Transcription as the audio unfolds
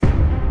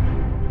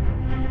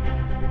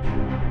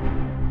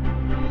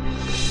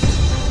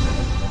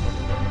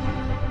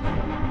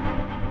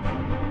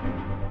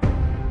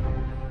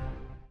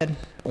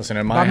Listen,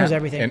 in Bob knows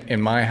everything.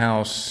 In my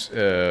house,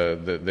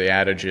 the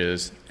adage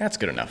is, that's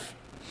good enough.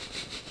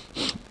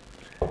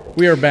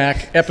 We are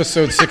back,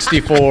 episode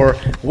 64.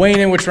 Weighing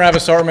in with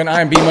Travis Hartman.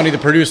 I am B-Money, the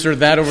producer.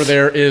 That over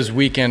there is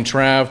Weekend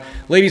Trav.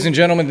 Ladies and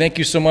gentlemen, thank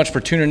you so much for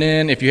tuning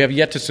in. If you have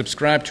yet to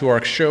subscribe to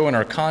our show and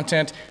our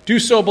content, do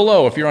so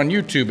below. If you're on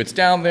YouTube, it's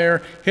down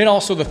there. Hit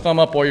also the thumb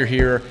up while you're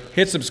here.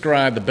 Hit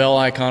subscribe, the bell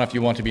icon if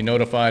you want to be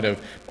notified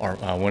of our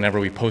whenever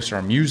we post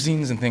our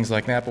musings and things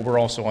like that. But we're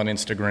also on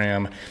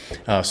Instagram,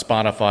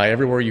 Spotify,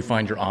 everywhere you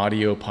find your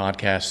audio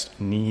podcast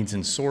needs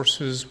and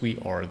sources. We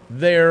are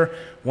there.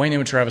 Weighing in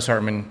with Travis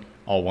Hartman.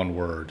 All one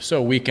word.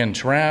 So, Weekend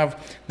Trav,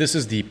 this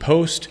is the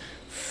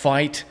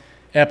post-fight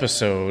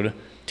episode.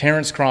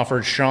 Terrence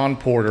Crawford, Shawn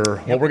Porter.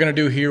 Yep. What we're going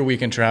to do here,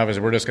 Weekend Trav, is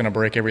we're just going to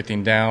break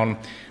everything down.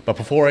 But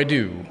before I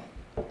do,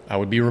 I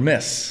would be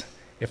remiss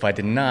if I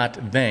did not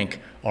thank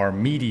our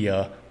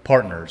media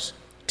partners.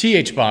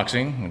 TH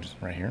Boxing, which is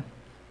right here.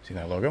 See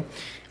that logo?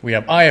 We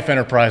have IF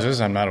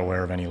Enterprises. I'm not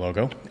aware of any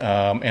logo.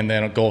 And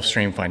then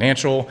Gulfstream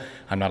Financial.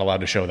 I'm not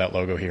allowed to show that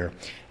logo here.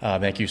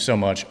 Thank you so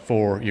much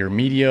for your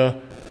media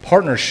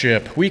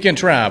partnership. Weekend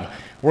Trav,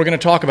 we're going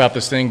to talk about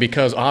this thing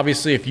because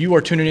obviously if you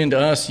are tuning in to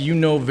us, you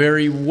know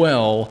very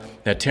well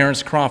that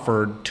Terrence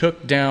Crawford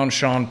took down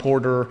Shawn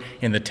Porter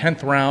in the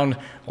 10th round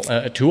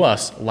to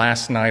us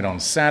last night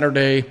on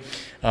Saturday,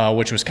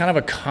 which was kind of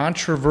a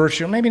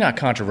controversial, maybe not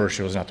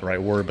controversial is not the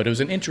right word, but it was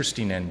an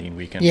interesting ending,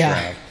 Weekend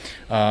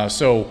Trav.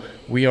 So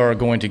we are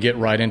going to get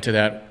right into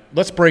that.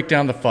 Let's break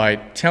down the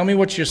fight. Tell me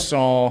what you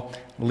saw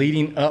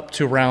leading up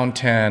to round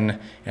 10,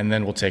 and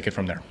then we'll take it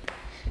from there.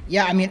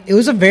 Yeah, I mean, it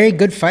was a very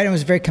good fight. It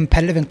was a very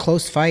competitive and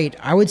close fight.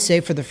 I would say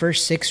for the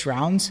first 6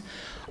 rounds,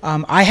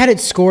 I had it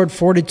scored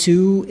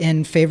 4-2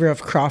 in favor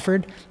of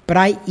Crawford, but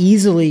I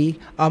easily,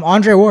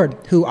 Andre Ward,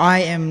 who I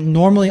am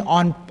normally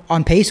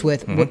on pace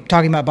with,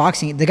 talking about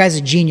boxing, the guy's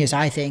a genius,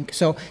 I think.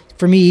 So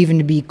for me, even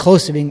to be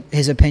close to being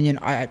his opinion,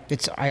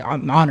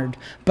 I'm honored.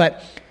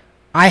 But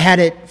I had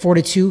it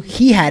 4-2.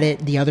 He had it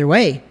the other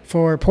way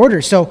for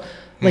Porter. So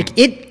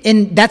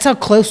and that's how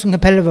close and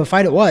competitive a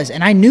fight it was.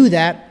 And I knew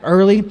that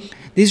early.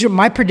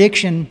 My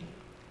prediction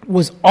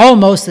was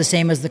almost the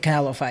same as the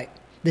Canelo fight,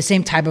 the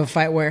same type of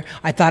fight where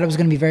I thought it was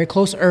going to be very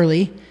close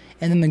early,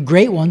 and then the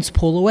great ones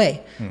pull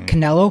away.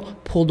 Canelo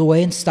pulled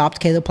away and stopped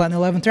Caleb Plant in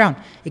the 11th round.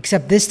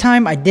 Except this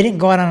time, I didn't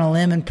go out on a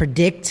limb and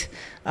predict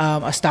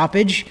a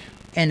stoppage,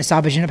 and a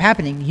stoppage ended up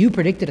happening. You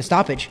predicted a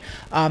stoppage.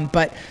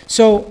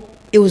 So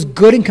it was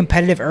good and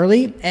competitive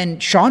early,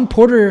 and Shawn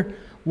Porter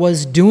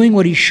was doing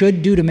what he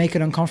should do to make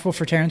it uncomfortable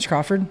for Terrence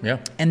Crawford. Yeah.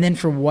 And then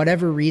for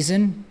whatever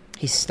reason,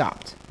 he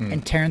stopped.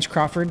 And Terrence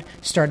Crawford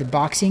started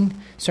boxing,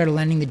 started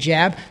landing the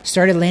jab,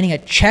 started landing a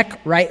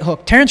check right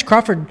hook. Terrence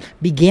Crawford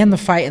began the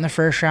fight in the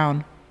first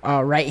round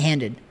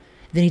right-handed.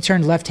 Then he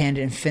turned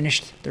left-handed and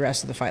finished the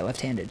rest of the fight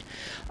left-handed.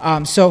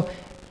 So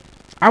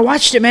I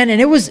watched it, man,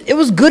 and it was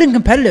good and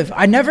competitive.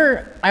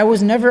 I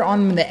was never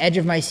on the edge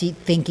of my seat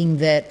thinking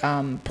that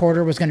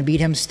Porter was going to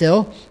beat him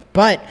still,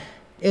 but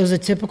it was a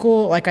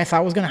typical, like I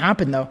thought was going to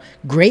happen, though.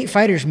 Great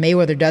fighters.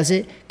 Mayweather does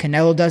it.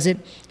 Canelo does it.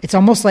 It's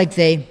almost like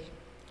they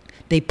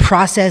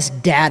process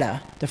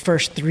data the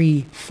first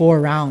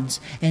 3-4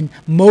 rounds. And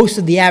most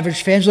of the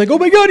average fans are like, oh,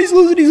 my God, he's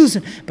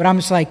losing. But I'm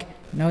just like,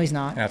 no, he's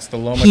not. That's the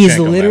Lomachenko He's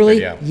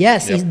literally, method,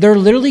 yes, they're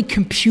literally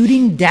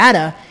computing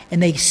data,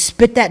 and they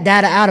spit that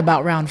data out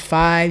about round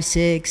 5,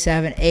 6,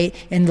 7, 8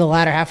 in the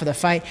latter half of the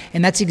fight.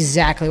 And that's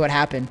exactly what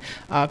happened.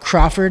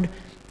 Crawford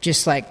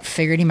just,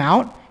 figured him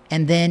out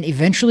and then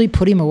eventually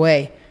put him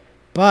away.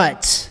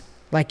 But,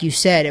 like you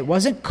said, it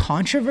wasn't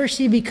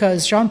controversy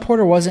because Shawn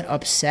Porter wasn't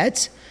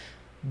upset.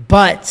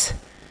 But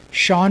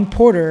Shawn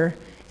Porter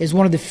is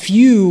one of the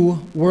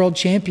few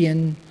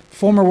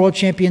former world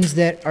champions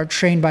that are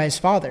trained by his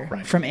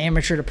father, from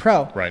amateur to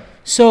pro. Right.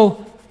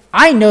 So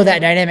I know that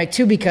dynamic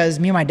too because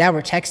me and my dad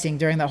were texting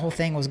during the whole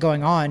thing was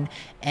going on,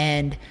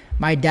 and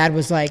my dad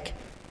was like,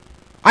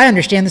 I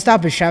understand the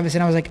stoppage, Travis.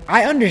 And I was like,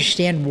 I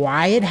understand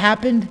why it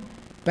happened,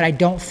 but I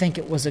don't think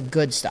it was a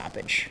good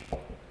stoppage,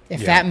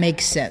 if that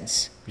makes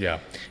sense. Yeah.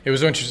 It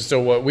was interesting. So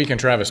what Weekend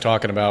Travis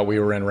talking about, we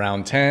were in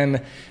round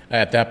 10.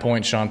 At that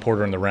point, Shawn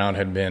Porter in the round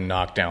had been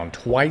knocked down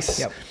twice.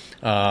 Yep.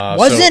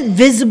 Wasn't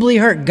visibly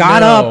hurt.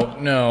 Got up.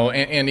 No.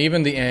 And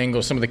even the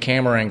angle, some of the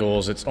camera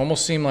angles, it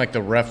almost seemed like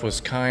the ref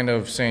was kind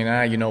of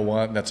saying, you know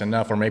what, that's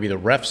enough. Or maybe the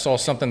ref saw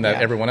something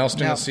that everyone else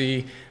didn't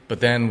see. But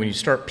then when you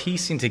start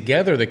piecing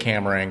together the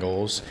camera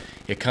angles,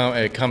 it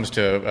comes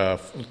to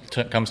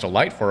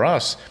light for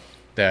us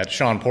that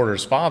Shawn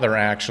Porter's father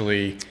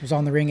actually was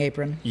on the ring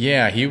apron.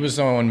 Yeah, he was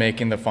the one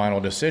making the final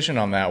decision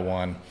on that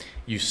one.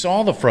 You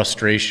saw the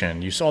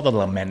frustration, you saw the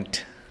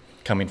lament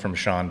coming from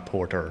Shawn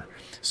Porter.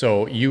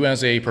 So you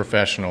as a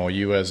professional,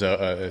 you as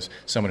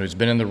someone who's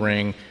been in the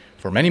ring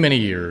for many, many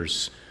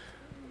years,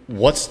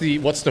 what's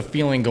the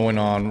feeling going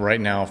on right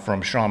now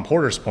from Shawn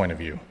Porter's point of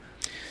view?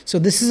 So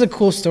this is a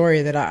cool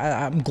story that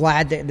I'm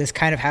glad that this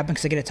kind of happened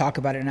because I get to talk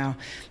about it now.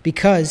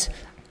 Because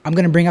I'm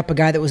going to bring up a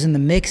guy that was in the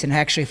mix and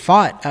actually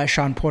fought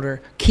Shawn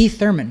Porter, Keith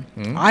Thurman.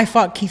 I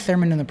fought Keith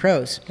Thurman in the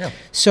pros. Yeah.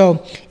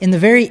 So in the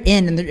very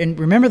end, and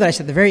remember that I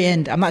said the very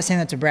end, I'm not saying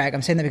that to brag.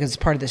 I'm saying that because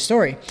it's part of the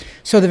story.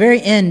 So the very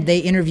end, they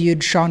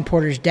interviewed Shawn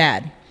Porter's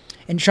dad.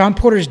 And Shawn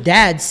Porter's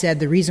dad said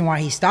the reason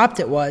why he stopped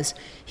it was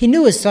he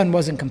knew his son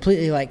wasn't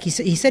completely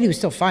he said he was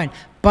still fine,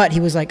 but he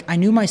was like, I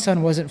knew my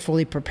son wasn't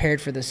fully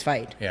prepared for this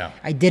fight. Yeah.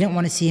 I didn't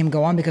want to see him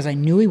go on because I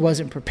knew he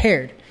wasn't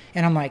prepared.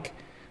 And I'm like,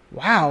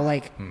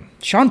 wow,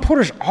 Shawn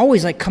Porter's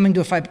always coming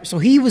to a fight. So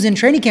he was in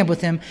training camp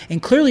with him, and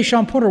clearly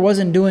Shawn Porter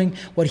wasn't doing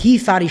what he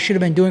thought he should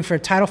have been doing for a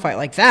title fight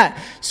like that.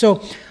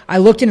 So I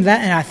looked into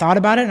that and I thought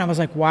about it and I was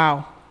like,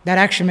 wow, that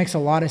actually makes a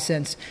lot of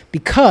sense,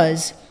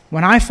 because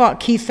when I fought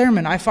Keith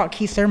Thurman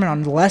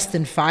on less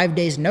than 5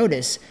 days'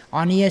 notice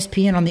on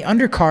ESPN on the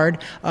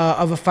undercard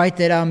of a fight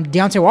that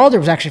Deontay Wilder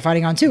was actually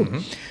fighting on too. Mm-hmm.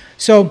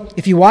 So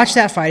if you watch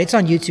that fight, it's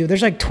on YouTube.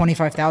 There's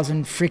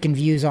 25,000 freaking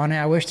views on it.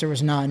 I wish there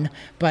was none.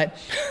 But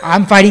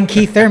I'm fighting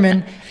Keith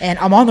Thurman, and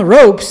I'm on the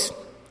ropes,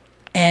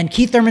 and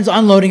Keith Thurman's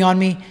unloading on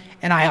me,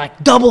 and I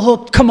double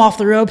hook, come off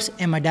the ropes,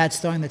 and my dad's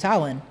throwing the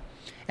towel in.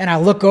 And I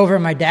look over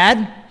at my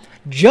dad,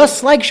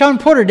 just like Shawn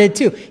Porter did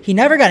too. He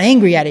never got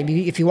angry at him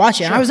if you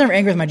watch it. Sure. And I was never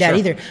angry with my dad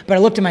either. But I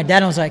looked at my dad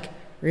and I was like,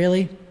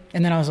 really?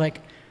 And then I was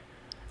like,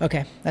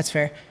 okay, that's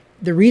fair.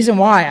 The reason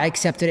why I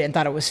accepted it and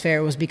thought it was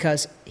fair was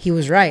because he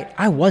was right.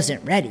 I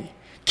wasn't ready.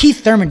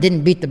 Keith Thurman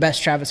didn't beat the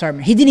best Travis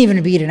Hartman. He didn't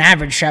even beat an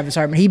average Travis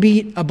Hartman. He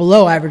beat a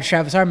below average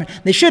Travis Hartman.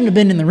 They shouldn't have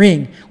been in the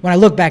ring. When I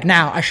look back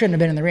now, I shouldn't have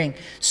been in the ring.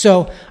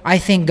 So I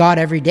thank God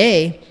every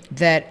day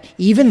that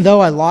even though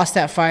I lost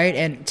that fight,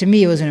 and to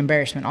me it was an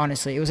embarrassment,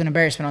 honestly. It was an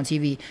embarrassment on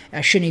TV. I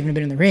shouldn't even have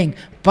been in the ring.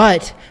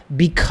 But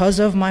because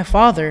of my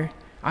father,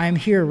 I'm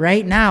here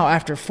right now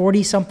after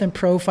 40-something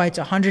pro fights,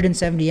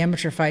 170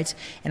 amateur fights,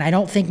 and I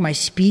don't think my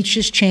speech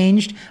has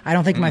changed. I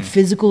don't think my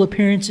physical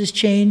appearance has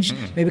changed,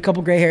 maybe a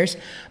couple gray hairs.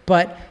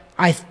 But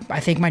I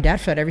thank my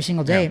dad for that every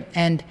single day. Yeah.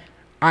 And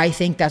I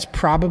think that's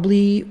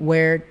probably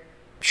where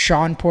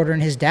Shawn Porter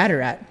and his dad are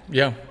at.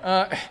 Yeah.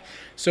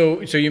 So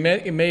you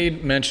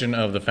made mention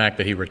of the fact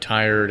that he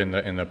retired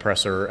in the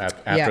presser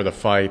after the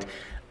fight.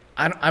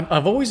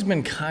 I've always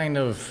been kind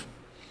of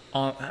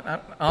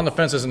on the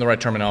fence isn't the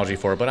right terminology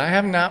for it, but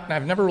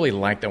I've never really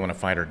liked that when a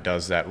fighter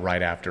does that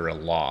right after a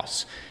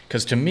loss,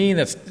 because to me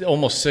that's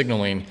almost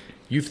signaling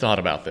you've thought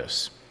about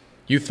this.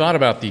 You thought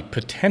about the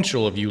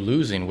potential of you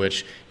losing,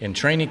 which in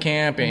training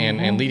camp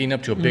and leading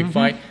up to a big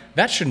fight,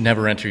 that should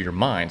never enter your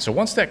mind. So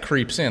once that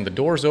creeps in, the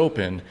door's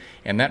open,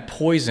 and that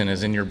poison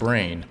is in your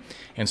brain.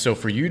 And so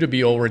for you to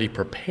be already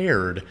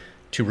prepared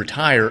to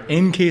retire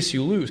in case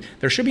you lose,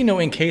 there should be no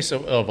in case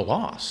of a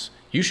loss.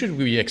 You should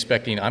be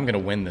expecting, I'm going to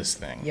win this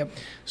thing. Yep.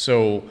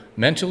 So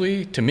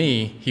mentally, to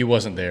me, he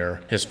wasn't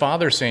there. His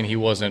father saying he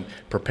wasn't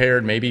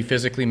prepared, maybe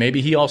physically,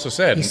 maybe he also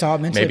said he saw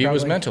it mentally, maybe probably.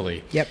 It was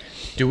mentally. Yep.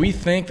 Do we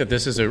think that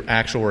this is an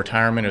actual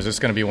retirement, or is this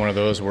going to be one of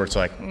those where it's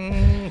like,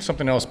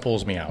 something else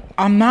pulls me out?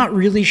 I'm not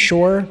really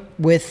sure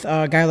with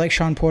a guy like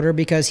Shawn Porter,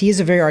 because he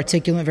is a very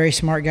articulate, very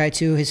smart guy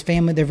too. His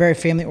family, they're very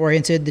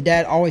family-oriented. The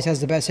dad always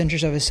has the best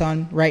interest of his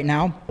son right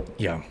now.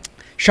 Yeah.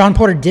 Shawn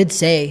Porter did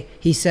say,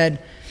 he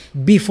said,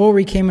 before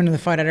we came into the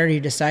fight, I'd already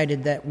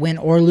decided that win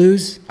or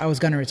lose, I was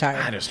going to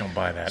retire. I just don't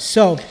buy that.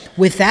 So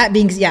with that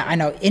being, I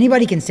know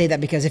anybody can say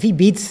that, because if he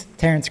beats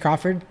Terrence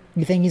Crawford,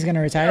 you think he's going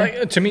to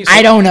retire? To me,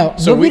 I don't know.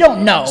 So we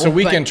don't know. So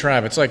Weekend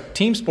Trav, it's like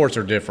team sports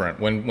are different.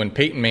 When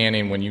Peyton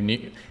Manning,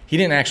 he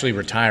didn't actually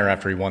retire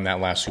after he won that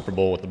last Super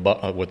Bowl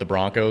with the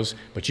Broncos,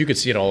 but you could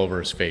see it all over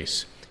his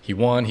face. He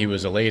won. He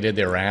was elated.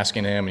 They were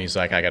asking him, and he's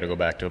like, "I got to go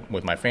back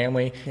with my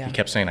family." Yeah. He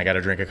kept saying, "I got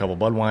to drink a couple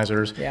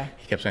Budweisers." Yeah.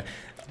 He kept saying,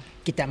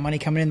 get that money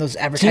coming in, those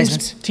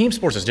advertisements. Team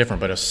sports is different,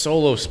 but a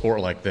solo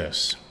sport like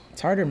this, it's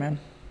harder, man.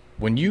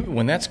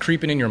 When that's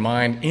creeping in your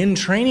mind in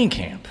training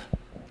camp,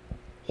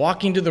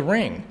 walking to the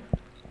ring,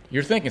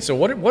 you're thinking. So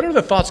what are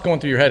the thoughts going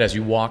through your head as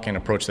you walk and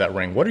approach that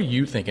ring? What are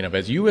you thinking of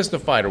as the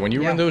fighter? When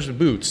you were in those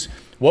boots,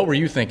 what were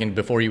you thinking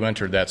before you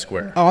entered that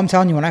square? Oh, I'm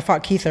telling you, when I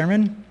fought Keith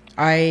Thurman,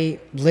 I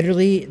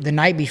literally, the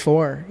night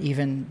before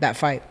even that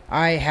fight,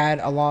 I had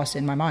a loss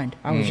in my mind.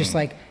 I was just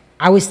like,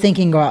 I was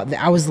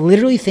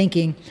literally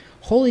thinking,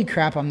 holy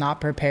crap, I'm not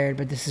prepared,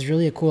 but this is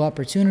really a cool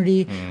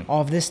opportunity,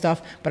 all of this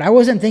stuff. But I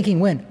wasn't thinking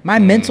win. My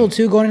mental,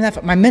 too, going into that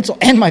fight, my mental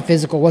and my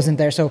physical wasn't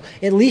there. So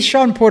at least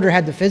Shawn Porter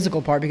had the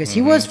physical part, because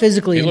he was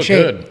physically in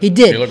shape. Good. He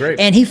did. He looked great.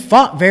 And he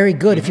fought very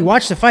good. If you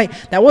watch the fight,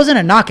 that wasn't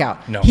a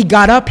knockout. No. He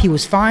got up, he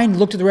was fine,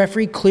 looked at the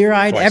referee,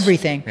 clear-eyed, Twice.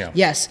 everything. Yeah.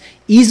 Yes.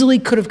 Easily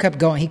could have kept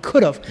going. He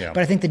could have. Yeah.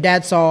 But I think the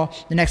dad saw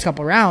the next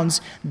couple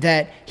rounds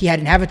that he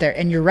hadn't have it there.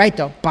 And you're right,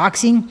 though.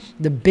 Boxing,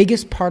 the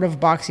biggest part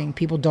of boxing,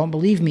 people don't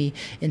believe me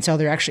until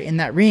they're actually in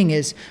that ring,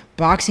 is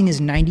boxing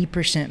is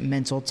 90%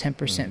 mental,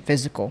 10%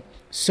 physical.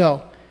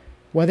 So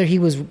whether he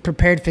was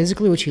prepared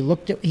physically, which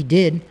he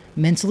did,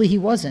 mentally he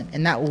wasn't.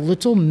 And that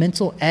little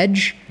mental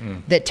edge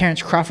that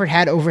Terrence Crawford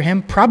had over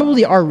him,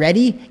 probably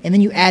already, and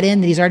then you add in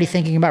that he's already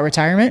thinking about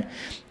retirement.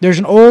 There's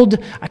an old,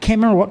 I can't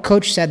remember what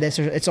coach said this,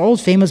 it's an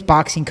old famous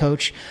boxing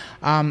coach.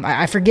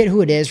 I forget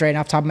who it is right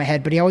off the top of my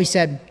head, but he always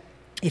said,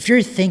 if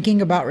you're thinking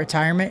about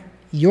retirement,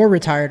 you're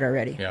retired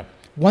already. Yeah.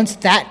 Once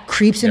that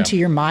creeps into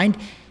your mind,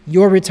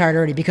 you're retired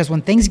already. Because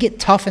when things get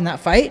tough in that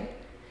fight,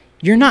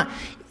 you're not.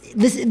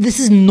 This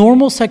is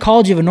normal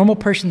psychology of a normal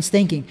person's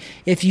thinking.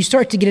 If you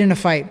start to get in a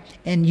fight,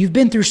 and you've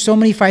been through so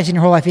many fights in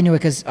your whole life anyway,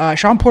 because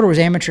Shawn Porter was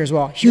amateur as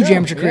well, huge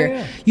amateur career.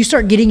 Yeah. You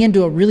start getting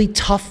into a really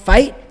tough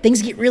fight,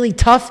 things get really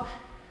tough.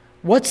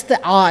 What's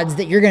the odds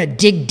that you're going to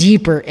dig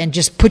deeper and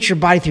just put your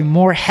body through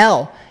more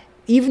hell?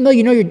 Even though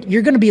you know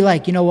you're going to be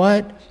like, you know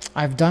what?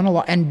 I've done a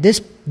lot. And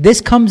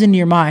this comes into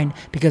your mind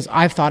because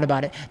I've thought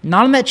about it.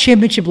 Not on that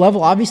championship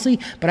level, obviously,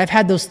 but I've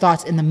had those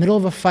thoughts in the middle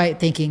of a fight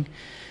thinking,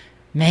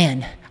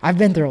 man, I've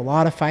been through a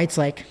lot of fights.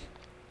 Like,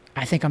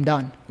 I think I'm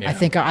done. Yeah.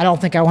 I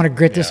don't think I want to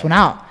grit this one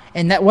out.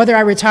 And that whether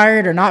I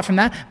retired or not from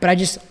that,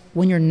 but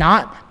when you're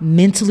not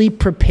mentally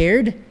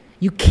prepared,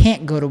 you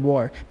can't go to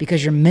war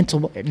because you're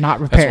not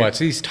prepared. That's why it's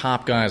these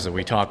top guys that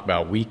we talk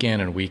about week in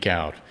and week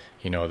out.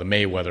 You know, the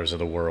Mayweathers of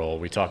the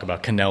world. We talk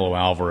about Canelo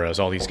Alvarez,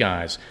 all these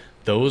guys.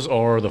 Those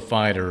are the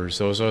fighters.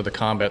 Those are the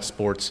combat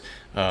sports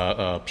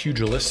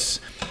pugilists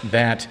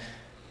that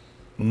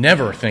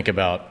never think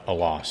about a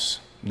loss.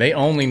 They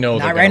only know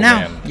they're going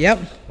to win. Yep.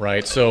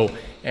 Right. So,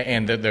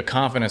 and the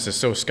confidence is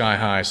so sky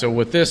high. So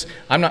with this,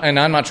 I'm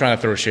not trying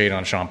to throw shade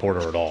on Shawn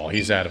Porter at all.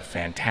 He's had a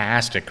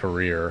fantastic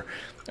career.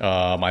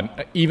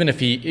 Even if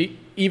he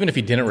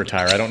didn't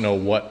retire, I don't know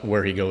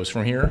where he goes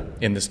from here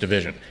in this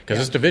division because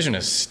this division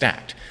is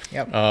stacked.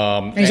 Yep.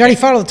 And he's already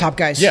fought all the top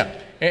guys. Yeah.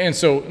 And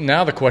so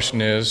now the question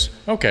is,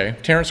 okay,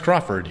 Terrence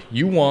Crawford,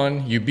 you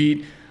won. You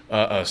beat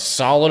a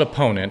solid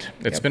opponent.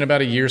 It's been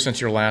about a year since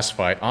your last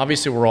fight.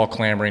 Obviously, we're all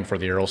clamoring for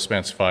the Errol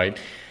Spence fight.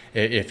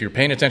 If you're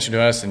paying attention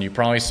to us, then you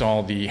probably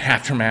saw the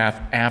aftermath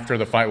after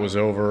the fight was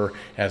over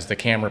as the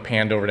camera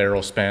panned over to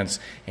Errol Spence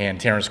and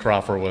Terrence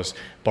Crawford was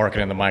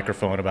barking in the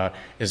microphone about,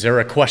 is there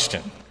a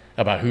question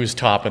about who's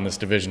top in this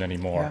division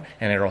anymore? Yeah.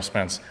 And Errol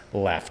Spence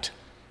left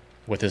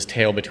with his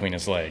tail between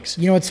his legs.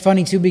 You know, it's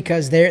funny, too,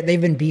 because they've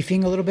been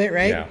beefing a little bit,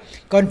 right? Yeah.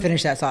 Go ahead and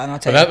finish that thought, and I'll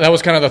tell you. That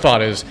was kind of the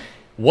thought is,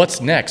 what's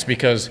next?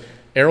 Because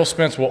Errol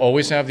Spence will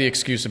always have the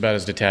excuse about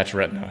his detached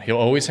retina. He'll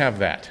always have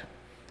that.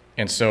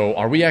 And so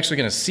are we actually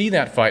going to see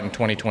that fight in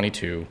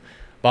 2022?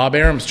 Bob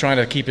Arum's trying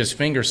to keep his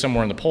finger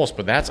somewhere in the pulse,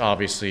 but that's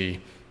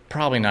obviously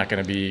probably not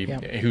going to be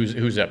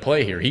who's at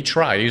play here. He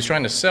tried. He was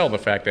trying to sell the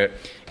fact that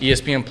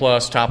ESPN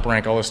Plus, Top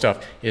Rank, all this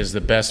stuff is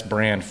the best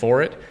brand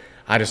for it.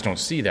 I just don't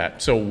see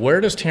that. So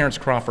where does Terrence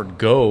Crawford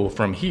go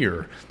from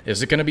here?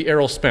 Is it going to be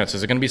Errol Spence?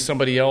 Is it going to be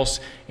somebody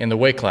else in the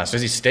weight class?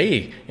 Does he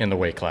stay in the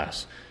weight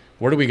class?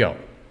 Where do we go?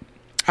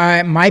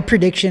 My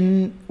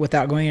prediction,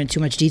 without going into too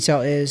much detail,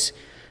 is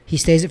he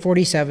stays at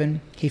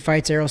 47. He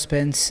fights Errol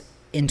Spence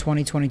in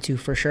 2022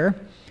 for sure.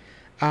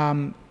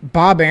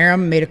 Bob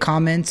Arum made a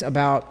comment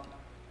about,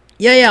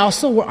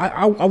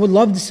 I would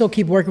love to still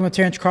keep working with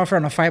Terrence Crawford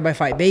on a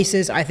fight-by-fight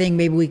basis. I think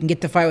maybe we can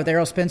get to fight with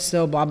Errol Spence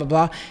still, blah, blah,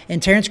 blah.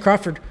 And Terrence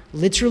Crawford,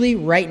 literally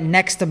right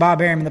next to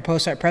Bob Arum in the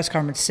post-fight press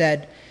conference,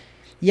 said,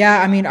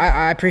 I mean,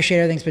 I appreciate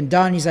everything's been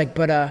done. He's like,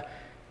 but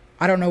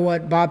I don't know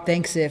what Bob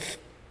thinks if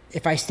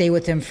I stay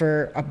with him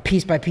for a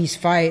piece-by-piece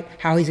fight,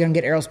 how he's going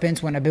to get Errol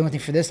Spence when I've been with him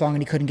for this long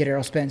and he couldn't get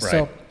Errol Spence. Right.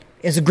 So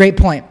it's a great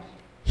point.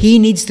 He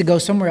needs to go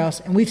somewhere else,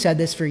 and we've said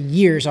this for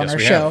years on our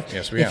show.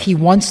 Yes, we have. If he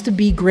wants to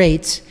be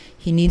great,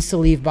 he needs to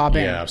leave Bob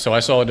Arum. Yeah, so I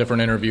saw a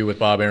different interview with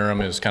Bob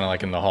Arum. It was kind of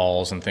like in the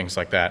halls and things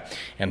like that,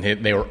 and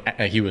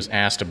he was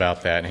asked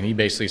about that, and he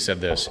basically said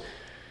this.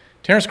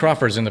 Terrence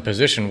Crawford's in the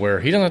position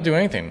where he doesn't do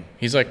anything.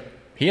 He's like,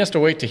 he has to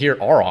wait to hear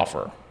our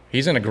offer.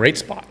 He's in a great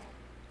spot.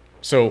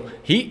 So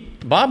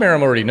Bob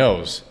Arum already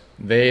knows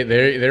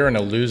they're in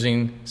a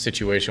losing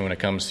situation when it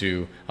comes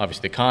to,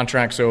 obviously, the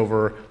contract's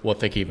over, what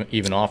they can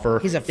even offer.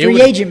 He's a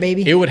free agent,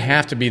 baby. It would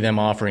have to be them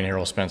offering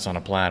Errol Spence on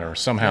a platter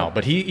somehow. Yeah.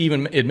 But he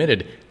even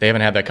admitted they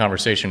haven't had that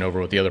conversation over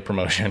with the other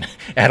promotion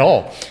at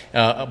all.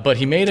 But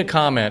he made a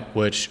comment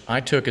which I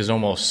took as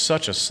almost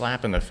such a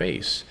slap in the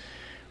face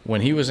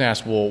when he was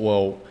asked,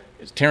 well,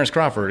 Terrence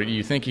Crawford, do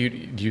you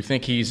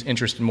think he's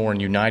interested more in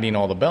uniting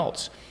all the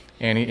belts?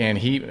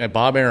 And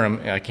Bob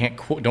Arum,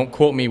 don't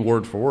quote me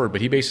word for word,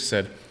 but he basically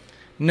said,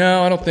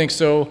 no, I don't think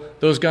so.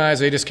 Those guys,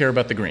 they just care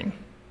about the green.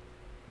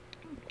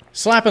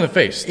 Slap in the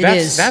face.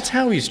 That's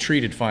how he's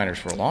treated fighters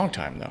for a long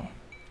time, though.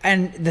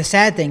 And the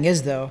sad thing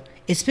is, though,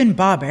 it's been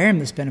Bob Arum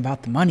that's been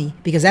about the money,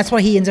 because that's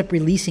why he ends up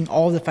releasing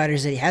all the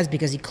fighters that he has,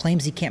 because he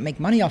claims he can't make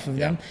money off of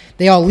them.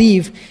 They all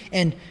leave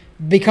and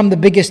become the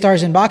biggest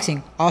stars in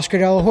boxing. Oscar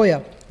De La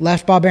Hoya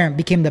left Bob Arum,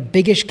 became the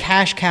biggest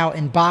cash cow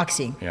in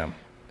boxing. Yeah.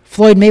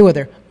 Floyd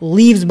Mayweather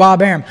leaves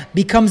Bob Arum,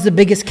 becomes the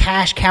biggest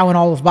cash cow in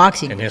all of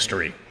boxing. In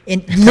history.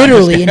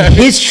 Literally in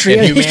history.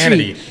 In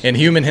humanity. In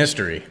human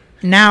history.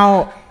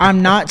 Now,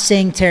 I'm not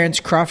saying Terrence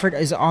Crawford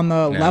is on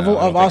the level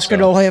of Oscar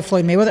De La Hoya,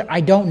 Floyd Mayweather.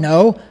 I don't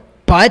know.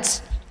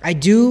 But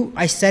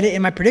I said it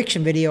in my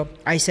prediction video.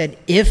 I said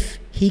if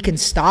he can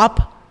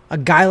stop a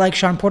guy like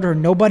Shawn Porter,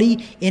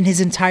 nobody in his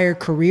entire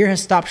career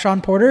has stopped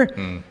Shawn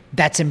Porter,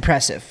 that's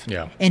impressive.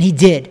 Yeah. And he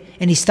did.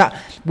 And he stopped.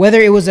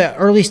 Whether it was an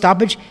early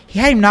stoppage, he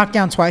had him knocked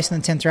down twice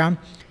in the 10th round.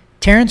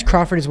 Terrence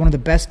Crawford is one of the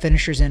best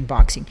finishers in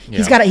boxing.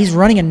 Yeah. He's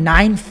running a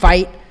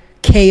 9-fight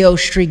KO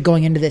streak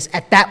going into this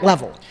at that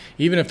level.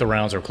 Even if the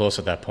rounds are close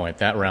at that point,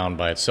 that round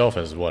by itself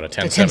is what, a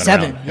 10-7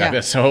 round. Yeah.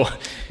 So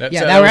that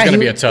was round, going to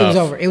be a tough.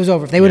 It was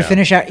over. If they would have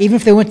finished out, even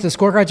if they went to the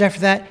scorecards after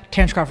that,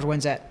 Terrence Crawford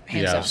wins that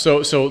hands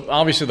down. So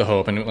obviously the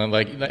hope, and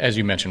like as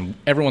you mentioned,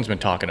 everyone's been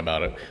talking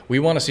about it. We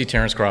want to see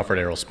Terrence Crawford,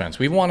 Errol Spence.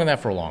 We've wanted that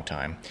for a long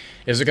time.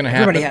 Is it going to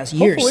happen? Everybody has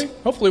years.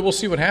 Hopefully we'll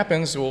see what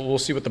happens. We'll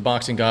see what the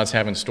boxing gods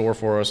have in store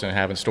for us and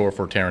have in store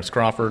for Terrence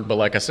Crawford. But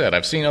like I said,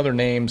 I've seen other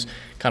names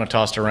kind of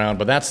tossed around,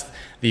 but that's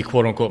the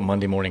quote-unquote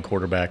Monday morning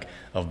quarterback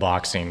of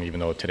boxing, even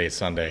though today's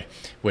Sunday,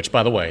 which,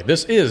 by the way,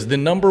 this is the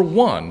number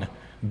one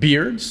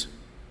Beards,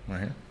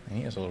 right here,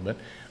 he has a little bit,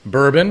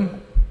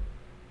 bourbon,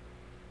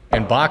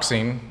 and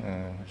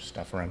boxing,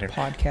 stuff around here,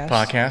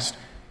 podcast,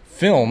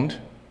 filmed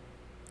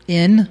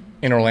in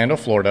Orlando,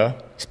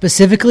 Florida,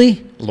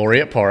 specifically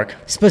Laureate Park,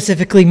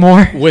 specifically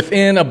more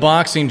within a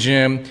boxing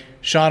gym,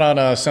 shot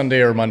on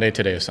Sunday or Monday.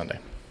 Today is Sunday.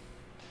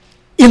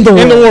 In the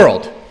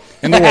world.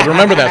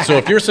 Remember that. So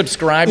if you're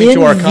subscribing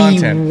to our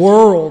content,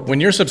 world.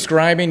 When you're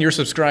subscribing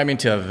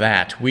to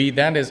that.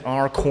 That is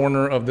our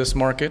corner of this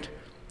market.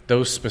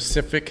 Those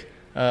specific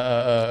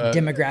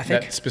demographic.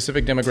 That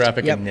specific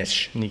demographic and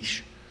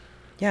niche.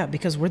 Yeah,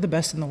 because we're the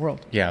best in the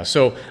world. Yeah.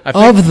 So I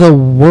think of the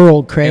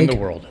world, Craig. In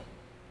the world.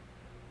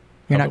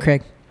 You're not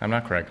Craig. I'm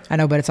not Craig. I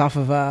know, but it's off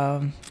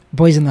of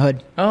Boys in the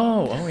Hood.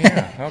 Oh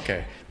yeah.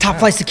 Okay. Top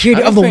flight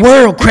security of the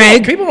world,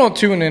 Craig. People don't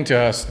tune into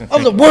us.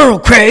 Of the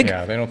world, Craig.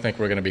 Yeah, they don't think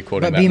we're going to be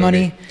quoting that movie. But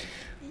B-Money, movie.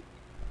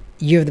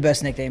 you have the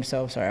best nickname,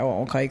 so sorry, I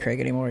won't call you Craig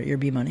anymore. You're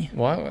B-Money.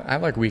 Well, I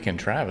like Weekend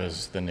Trav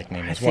as the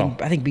nickname as well.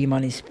 I think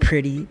B-Money's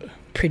pretty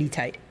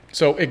tight.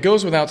 So it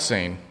goes without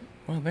saying.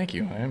 Well, thank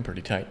you. I am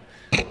pretty tight.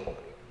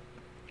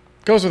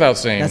 Goes without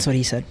saying. That's what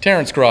he said.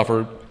 Terrence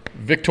Crawford,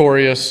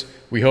 victorious.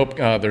 We hope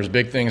there's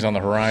big things on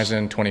the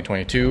horizon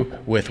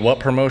 2022. With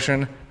what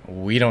promotion?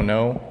 We don't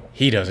know.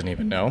 He doesn't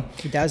even know.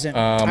 He doesn't.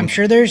 I'm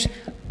sure there's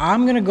 –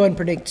 I'm going to go ahead and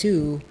predict,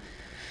 too,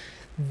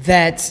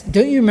 that –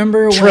 don't you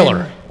remember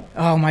Triller.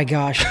 Oh, my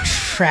gosh.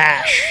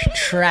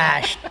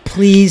 Trash.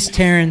 Please,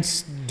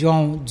 Terrence,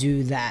 don't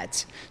do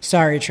that.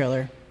 Sorry,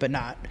 Triller, but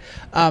not.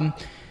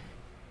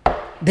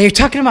 They're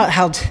talking about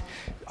how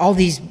all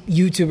these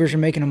YouTubers are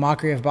making a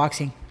mockery of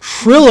boxing.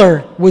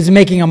 Triller was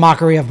making a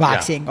mockery of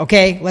boxing,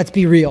 okay? Let's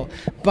be real.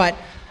 But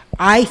 –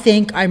 I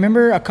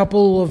remember about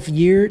a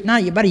year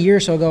or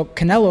so ago,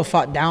 Canelo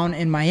fought down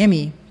in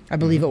Miami, I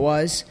believe it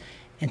was,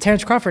 and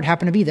Terrence Crawford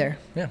happened to be there.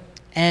 Yeah.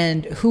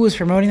 And who was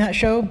promoting that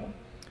show?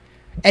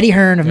 Eddie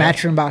Hearn of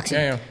Matchroom Boxing.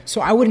 Yeah.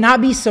 So I would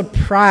not be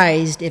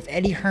surprised if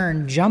Eddie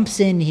Hearn jumps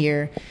in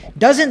here,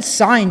 doesn't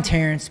sign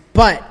Terrence,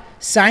 but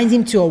signs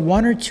him to a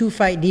 1 or 2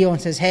 fight deal and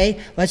says,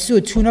 hey, let's do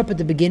a tune-up at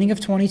the beginning of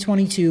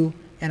 2022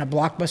 and a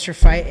blockbuster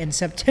fight in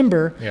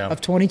September of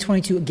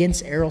 2022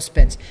 against Errol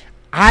Spence.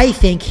 I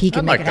think he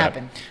can make it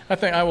happen. I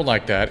think I would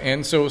like that.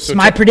 And so it's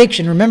my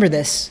prediction. Remember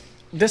this.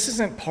 This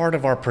isn't part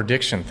of our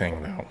prediction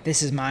thing, though.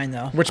 This is mine,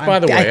 though. Which, by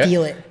the way, I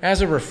feel it.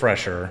 As a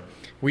refresher,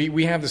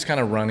 we have this kind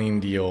of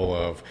running deal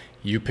of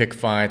you pick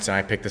fights,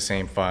 I pick the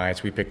same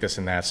fights, we pick this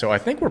and that. So I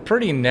think we're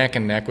pretty neck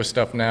and neck with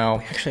stuff now.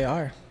 We actually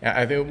are.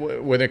 I think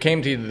when it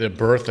came to the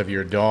birth of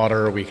your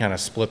daughter, we kind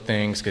of split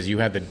things because you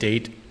had the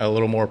date a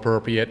little more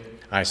appropriate.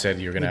 I said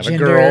you're going to have a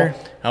girl.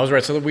 I was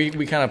right. So we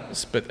kind of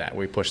split that.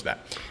 We pushed that.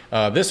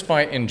 This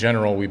fight in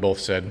general, we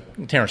both said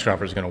Terrence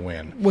Crawford is going to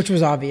win. Which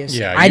was obvious.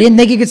 Yeah, I didn't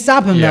think you could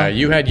stop him, though. Yeah,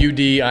 you had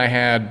UD. I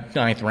had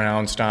 9th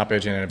round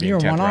stoppage and it being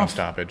 10th round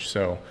stoppage.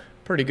 So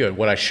pretty good.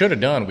 What I should have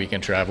done,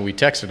 Weekend Travel, we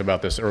texted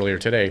about this earlier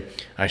today.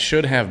 I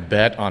should have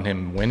bet on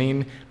him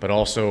winning, but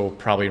also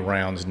probably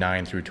rounds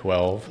 9 through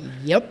 12.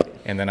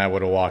 Yep. And then I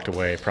would have walked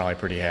away probably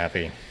pretty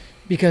happy.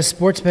 Because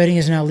sports betting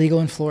is now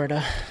legal in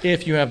Florida.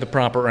 If you have the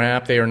proper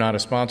app, they are not a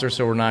sponsor,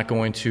 so we're not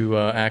going to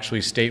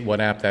actually state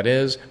what app that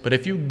is. But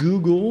if you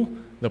Google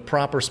the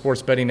proper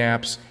sports betting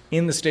apps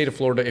in the state of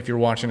Florida, if you're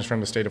watching us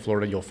from the state of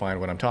Florida, you'll find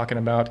what I'm talking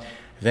about.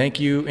 Thank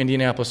you,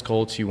 Indianapolis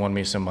Colts. You won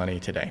me some money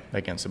today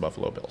against the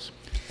Buffalo Bills.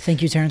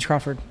 Thank you, Terrence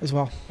Crawford, as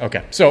well.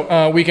 Okay,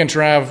 so Weekend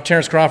Trav,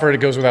 Terrence Crawford, it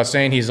goes without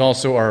saying, he's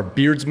also our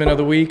Beardsman of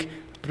the Week.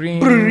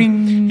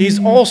 Bring.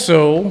 He's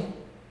also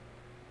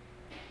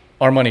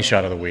our Money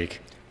Shot of the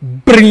Week.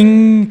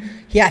 Bring.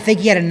 Yeah, I think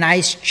he had a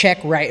nice check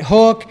right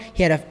hook.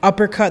 He had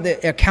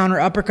a counter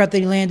uppercut that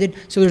he landed.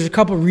 So there's a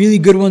couple really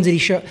good ones that he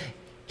showed.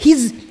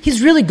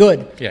 He's really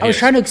good. Yeah, I was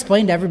trying to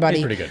explain to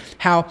everybody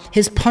how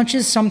his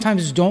punches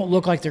sometimes don't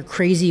look like they're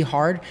crazy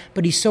hard,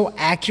 but he's so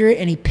accurate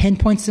and he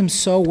pinpoints them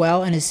so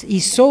well. And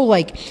he's so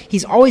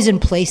he's always in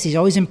place. He's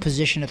always in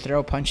position to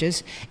throw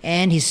punches.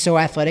 And he's so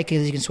athletic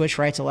because he can switch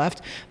right to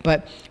left.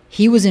 But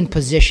he was in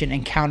position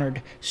and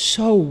countered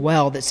so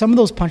well that some of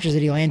those punches that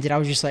he landed, I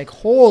was just like,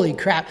 holy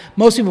crap.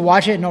 Most people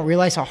watch it and don't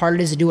realize how hard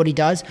it is to do what he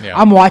does. Yeah.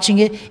 I'm watching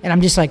it, and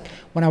I'm just like,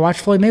 when I watch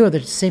Floyd Mayweather,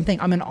 it's the same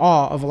thing. I'm in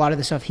awe of a lot of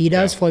the stuff he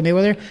does, Floyd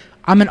Mayweather.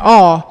 I'm in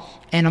awe,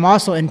 and I'm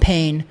also in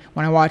pain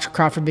when I watch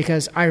Crawford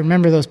because I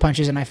remember those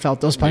punches and I felt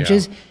those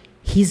punches. Yeah.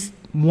 He's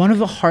one of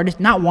the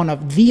hardest, not one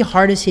of, the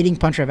hardest hitting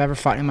puncher I've ever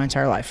fought in my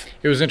entire life.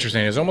 It was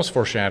interesting. It was almost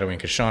foreshadowing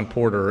because Sean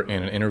Porter,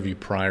 in an interview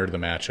prior to the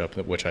matchup,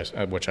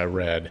 which I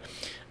read,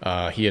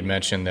 he had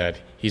mentioned that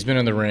he's been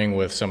in the ring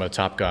with some of the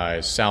top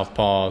guys,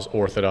 southpaws,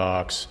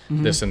 orthodox,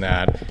 this and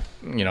that,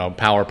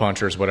 power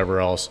punchers, whatever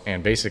else.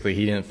 And basically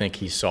he didn't think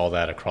he saw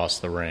that across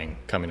the ring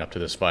coming up to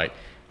this fight.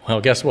 Well,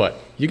 guess what?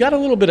 You got a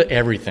little bit of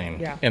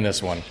everything in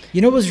this one.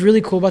 You know what was really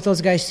cool about those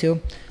guys,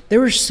 too? They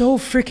were so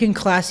freaking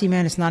classy,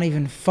 man. It's not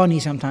even funny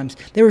sometimes.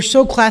 They were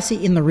so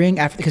classy in the ring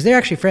after, because they're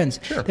actually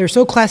friends. Sure. They were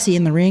so classy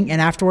in the ring and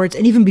afterwards,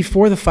 and even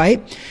before the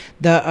fight.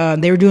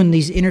 They were doing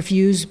these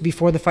interviews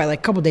before the fight, like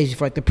a couple days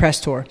before, like the press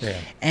tour. Yeah.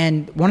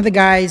 And one of the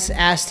guys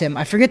asked him,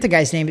 I forget the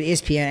guy's name, the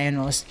ESPN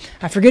analyst.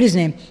 I forget his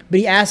name, but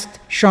he asked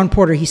Sean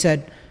Porter, he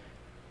said,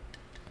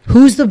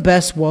 who's the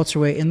best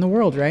welterweight in the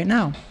world right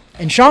now?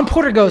 And Sean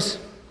Porter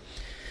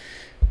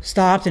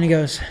stopped and he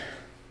goes,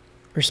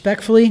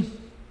 respectfully,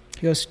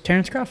 he goes,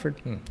 Terrence Crawford.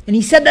 And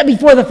he said that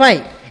before the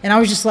fight. And I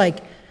was just like,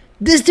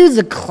 this dude's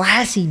a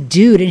classy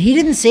dude. And he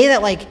didn't say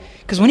that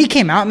because when he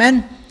came out,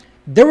 man,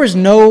 there was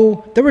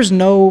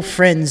no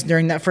friends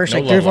during that first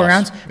 3 or 4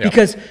 rounds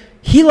because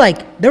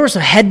there were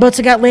some headbutts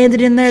that got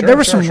landed in there. Sure, there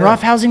was some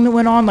roughhousing that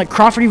went on. Like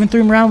Crawford even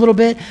threw him around a little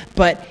bit.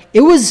 But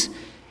it was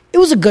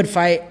a good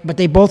fight, but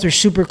they both are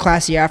super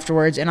classy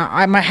afterwards. And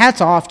my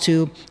hat's off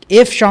to,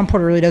 if Sean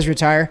Porter really does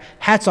retire,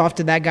 hats off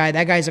to that guy.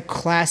 That guy's a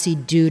classy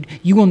dude.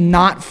 You will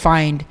not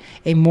find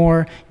a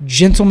more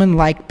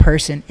gentleman-like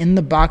person in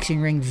the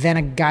boxing ring than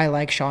a guy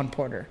like Sean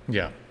Porter.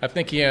 Yeah, I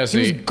think he was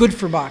good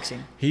for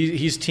boxing.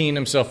 He's teeing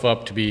himself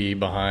up to be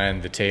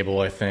behind the table,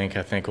 I think.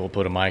 I think we'll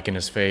put a mic in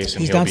his face, and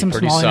He's he'll done be some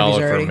pretty small interviews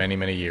solid for already. many,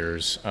 many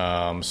years.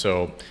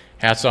 So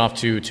hats off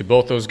to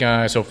both those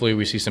guys. Hopefully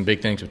we see some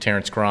big things with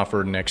Terrence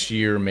Crawford next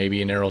year,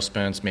 maybe an Errol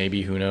Spence,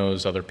 maybe, who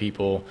knows, other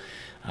people.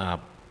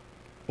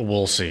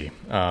 We'll see.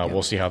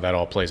 We'll see how that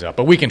all plays out.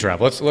 But we can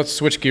travel. Let's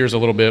switch gears a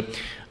little bit.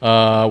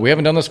 We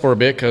haven't done this for a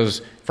bit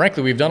because,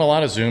 frankly, we've done a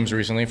lot of Zooms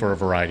recently for a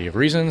variety of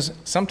reasons.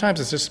 Sometimes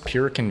it's just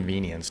pure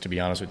convenience, to be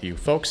honest with you.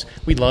 Folks,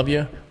 we love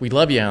you. We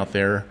love you out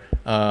there.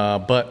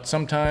 But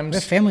sometimes We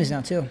have families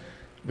now, too.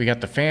 we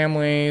got the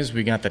families,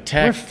 we got the We're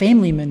tech,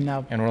 family men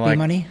now, and we're like,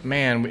 money.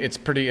 man, it's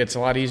a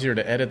lot easier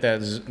to edit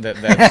that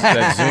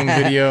Zoom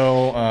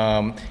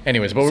video.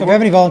 Anyways, but So if we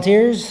have any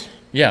volunteers,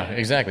 yeah,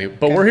 exactly.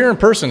 But we're here in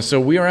person,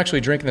 so we are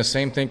actually drinking the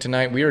same thing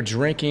tonight. We are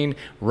drinking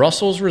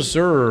Russell's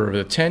Reserve,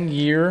 the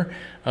 10-year,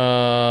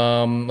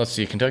 let's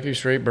see, Kentucky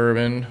Straight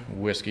Bourbon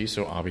whiskey,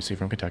 so obviously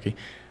from Kentucky.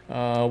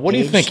 What do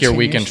you Aged think here, 10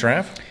 Weekend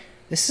years. Trav?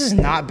 this is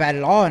not bad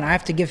at all. And I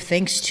have to give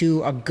thanks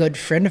to a good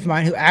friend of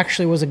mine who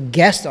actually was a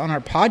guest on our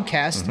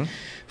podcast,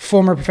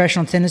 former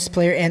professional tennis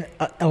player and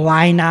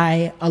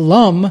Illini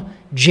alum,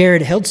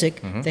 Jared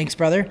Hiltzik. Thanks,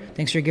 brother.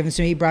 Thanks for giving it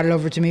to me. He brought it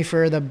over to me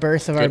for the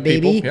birth of our Good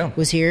people, baby. yeah.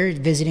 Was here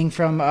visiting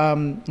from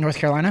North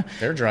Carolina.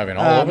 They're driving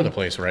all over the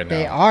place right now.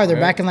 They are. They're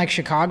Yeah. back in like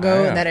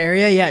Chicago, Yeah. that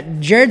area. Yeah,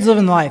 Jared's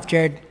living the life.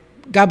 Jared,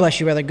 God bless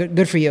you, brother.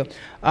 Good for you.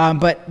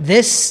 But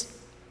this,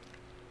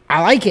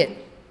 I like it.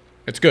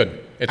 It's good.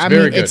 It's I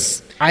very mean, good.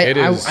 it's I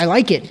I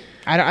like it.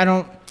 I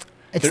don't.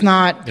 It's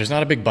not. There's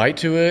not a big bite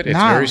to it. It's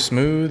Nah. very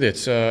smooth.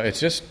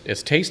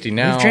 It's tasty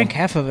now. We've drank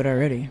half of it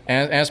already.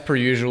 As per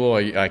usual,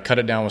 I cut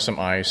it down with some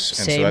ice, and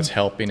so Same. that's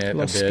helping it A a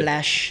little bit.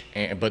 splash.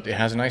 But it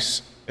has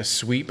a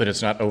sweet, but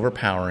it's not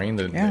overpowering.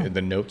 Yeah.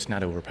 The note's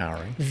not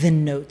overpowering. The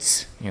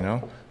notes. You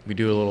know, we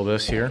do a little of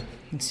this here,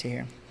 Let's see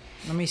here.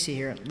 Let me see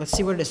here. Let's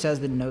see what it says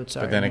the notes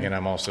are. but then in here. again,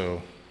 I'm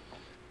also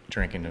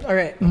drinking it. All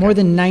right, more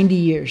than 90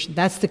 years.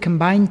 That's the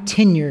combined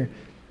tenure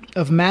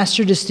of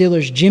master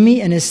distillers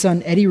Jimmy and his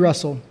son Eddie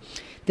Russell.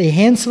 They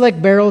hand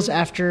select barrels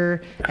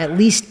after at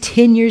least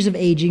 10 years of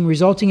aging,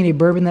 resulting in a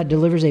bourbon that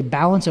delivers a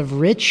balance of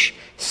rich,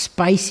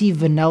 spicy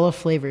vanilla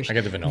flavors. I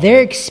get the vanilla. Their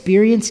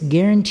experience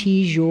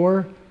guarantees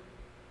yours.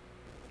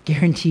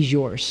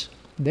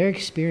 Their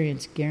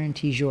experience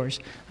guarantees yours.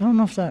 I don't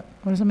know if what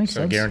does that make So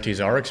it sense? guarantees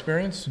our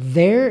experience.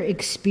 Their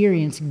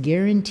experience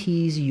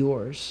guarantees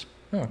yours.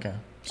 Oh, okay.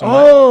 So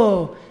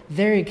Oh,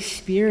 their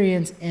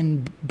experience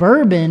in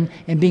bourbon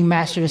and being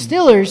master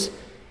distillers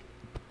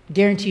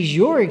guarantees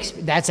your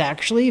experience. That's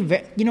actually,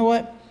 you know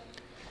what?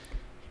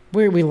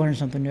 We learn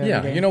something new Yeah,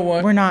 every day. you know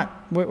what?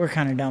 We're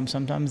kind of dumb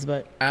sometimes,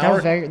 but that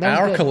was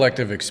our good.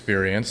 collective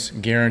experience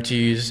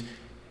guarantees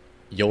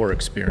your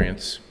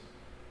experience.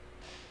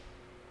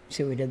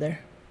 See what we did there?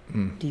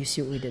 Do you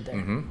see what we did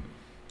there?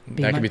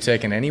 That can be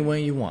taken any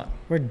way you want.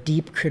 We're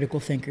deep critical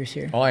thinkers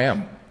here. Oh, I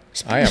am.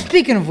 I am.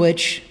 Speaking of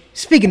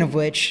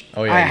which,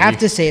 Oh, yeah, I have you-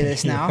 to say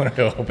this You now. want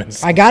to open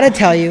I got to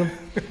tell you,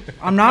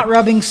 I'm not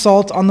rubbing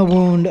salt on the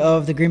wound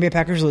of the Green Bay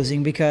Packers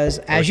losing because,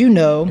 as you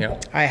know, Yeah.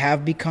 I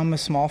have become a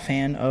small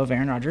fan of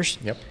Aaron Rodgers.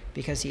 Yep.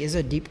 Because he is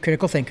a deep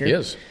critical thinker. He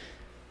is.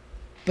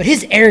 But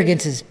his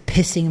arrogance is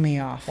pissing me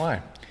off.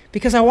 Why?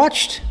 Because I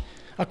watched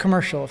a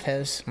commercial of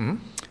his,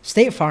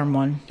 State Farm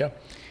one,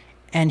 Yep.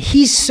 and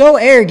he's so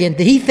arrogant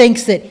that he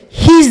thinks that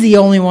he's the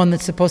only one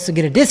that's supposed to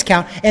get a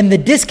discount, and the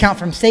discount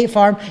from State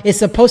Farm is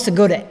supposed to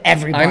go to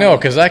everybody. I know,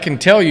 because I can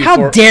tell you.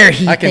 How dare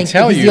he I can think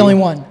tell that he's you, the only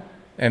one?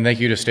 And thank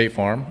you to State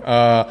Farm.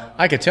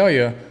 I could tell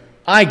you,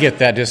 I get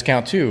that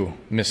discount too,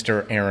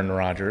 Mr. Aaron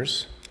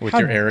Rodgers. with How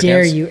your arrogance.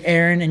 dare you,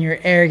 Aaron, and your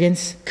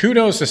arrogance.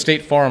 Kudos to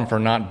State Farm for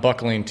not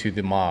buckling to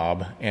the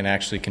mob and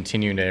actually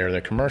continuing to air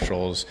their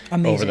commercials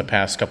Amazing. over the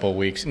past couple of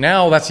weeks.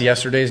 Now that's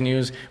yesterday's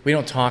news. We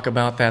don't talk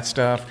about that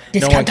stuff.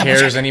 Discount No one double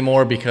cares check.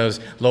 anymore because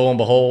lo and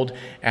behold,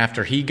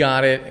 after he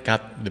got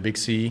the big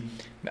C,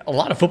 a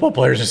lot of football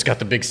players just got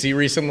the big C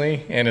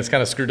recently, and it's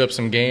kind of screwed up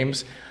some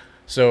games.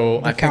 So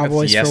I think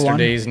Cowboys that's for one.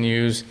 yesterday's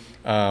news.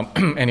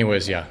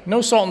 Anyways, yeah,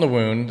 no salt in the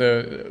wound.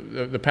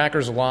 The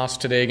Packers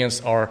lost today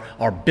against our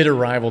bitter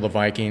rival, the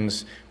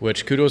Vikings,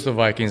 which kudos to the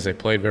Vikings. They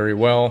played very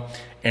well.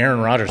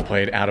 Aaron Rodgers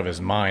played out of his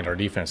mind. Our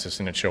defense just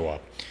didn't show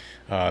up.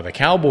 The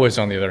Cowboys,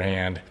 on the other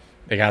hand,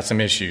 they got some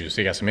issues.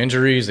 They got some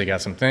injuries. They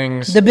got some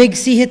things. The big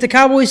C hit the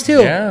Cowboys, too.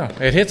 Yeah,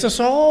 it hits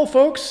us all,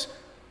 folks.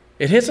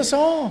 It hits us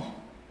all.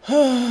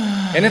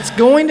 And it's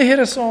going to hit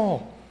us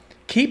all.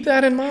 Keep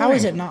that in mind. How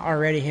has it not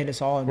already hit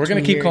us all in We're going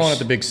 2 to keep years? calling it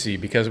the Big C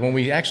because when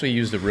we actually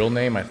use the real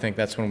name, I think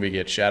that's when we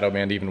get shadow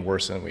banned even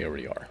worse than we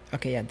already are.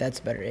 Okay, yeah, that's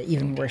better.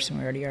 Even worse than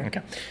we already are.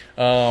 Okay.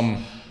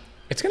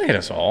 It's going to hit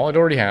us all. It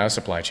already has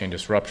supply chain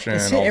disruption.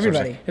 It's hit all sorts of-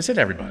 everybody. It's hit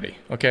everybody,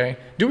 okay?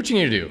 Do what you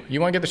need to do. You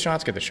want to get the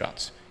shots, get the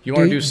shots. You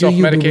want to do you,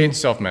 self-medicate, boo-boo.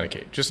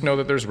 self-medicate. Just know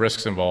that there's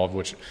risks involved,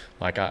 which,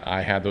 like,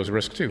 I had those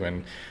risks too.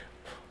 And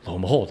lo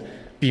and behold,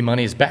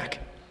 B-Money is back.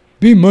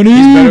 B-Money!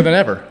 He's better than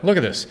ever. Look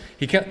at this.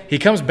 He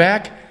comes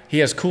back. He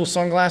has cool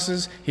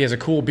sunglasses. He has a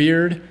cool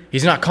beard.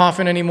 He's not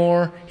coughing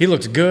anymore. He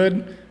looks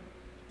good.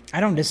 I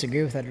don't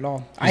disagree with that at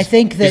all. I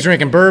think that He's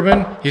drinking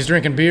bourbon. He's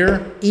drinking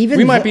beer. Even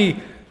we might the-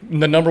 be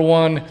the number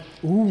one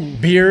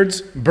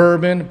beards,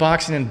 bourbon,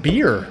 boxing, and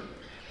beer.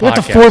 What,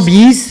 the podcast. 4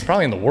 Bs?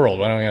 Probably in the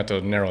world. I don't even have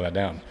to narrow that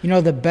down. You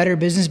know, the Better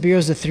Business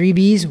Bureau's the 3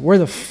 Bs. We're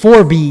the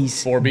 4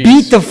 Bs. 4 Bs.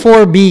 Beat the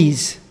 4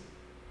 Bs.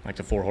 Like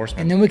the Four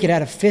Horsemen. And then we could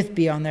add a 5th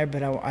B on there,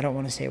 but I don't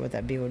want to say what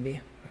that B would be.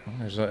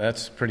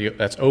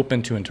 That's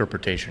open to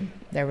interpretation.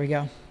 There we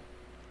go.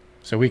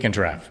 So we can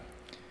Trav.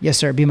 Yes,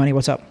 sir. B-Money,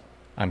 what's up?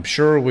 I'm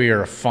sure we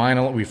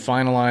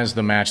finalized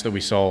the match that we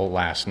saw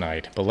last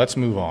night, but let's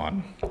move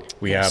on.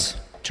 We Yes.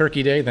 have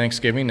Turkey Day.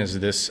 Thanksgiving is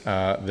this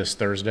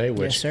Thursday,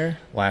 which Yes, sir.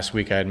 last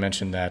week I had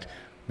mentioned that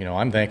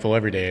I'm thankful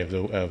every day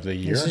of the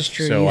year. This is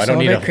true. So You I don't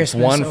need celebrate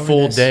Christmas one over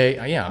full this.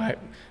 day. Yeah,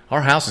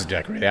 our house is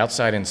decorated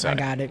outside, inside. I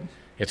got it.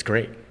 It's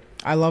great.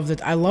 I love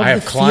that. I love I the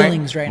have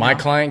feelings right my now.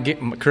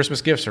 client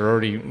Christmas gifts are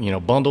already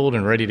bundled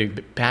and ready to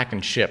be packed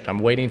and shipped. I'm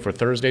waiting for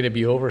Thursday to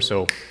be over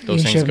so those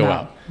You things should go know.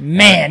 out.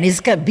 Man,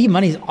 he's got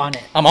B-Money's on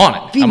it. I'm on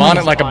it. I'm on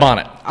it like a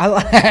bonnet.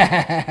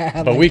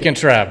 I But we can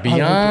Trav.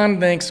 Beyond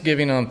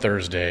Thanksgiving on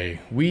Thursday,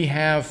 we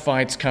have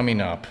fights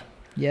coming up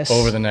Yes.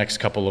 over the next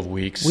couple of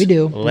weeks. We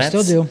do. We Let's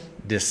still do.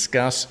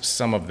 discuss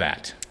some of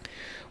that.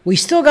 We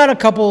still got a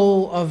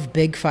couple of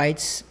big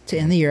fights to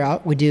end the year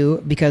out. We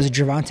do because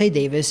Gervonta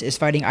Davis is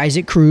fighting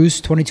Isaac Cruz,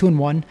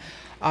 22-1.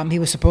 He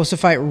was supposed to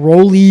fight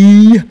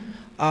Rolly,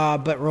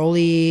 but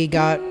Rolly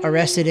got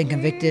arrested and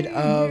convicted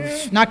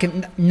of not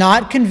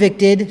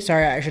convicted.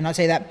 Sorry, I should not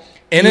say that.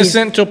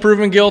 Innocent till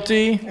proven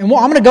guilty. And well,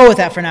 I'm going to go with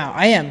that for now.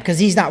 I am because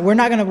he's not. We're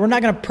not going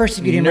to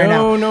persecute him right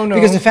now. No.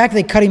 Because the fact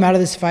that they cut him out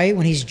of this fight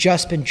when he's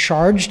just been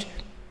charged,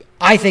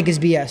 I think is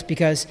BS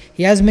because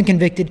he hasn't been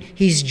convicted.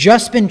 He's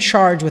just been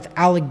charged with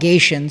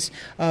allegations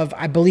of,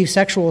 I believe,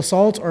 sexual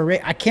assault or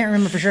rape. I can't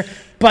remember for sure,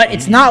 but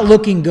it's not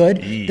looking good.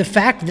 The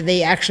fact that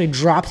they actually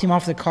dropped him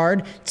off the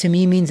card to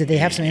me means that they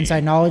have some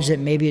inside knowledge that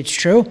maybe it's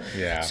true.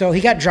 Yeah. So he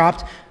got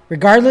dropped.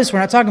 Regardless, we're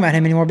not talking about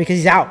him anymore because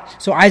he's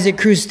out. So Isaac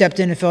Cruz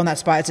stepped in to fill in that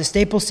spot. It's a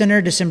Staples Center,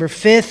 December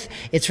 5th.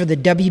 It's for the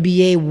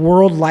WBA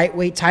World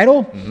Lightweight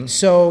title.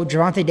 So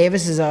Gervonta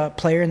Davis is a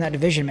player in that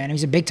division, man.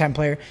 He's a big-time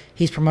player.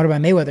 He's promoted by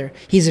Mayweather.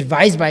 He's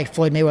advised by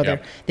Floyd Mayweather.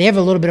 Yep. They have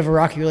a little bit of a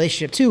rocky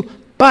relationship too.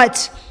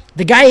 But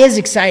the guy is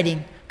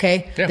exciting,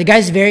 okay? Yeah. The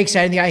guy's very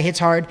exciting. The guy hits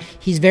hard.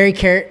 He's very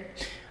I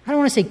don't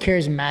want to say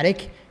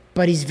charismatic,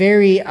 but he's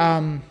very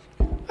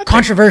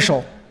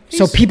controversial.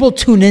 So people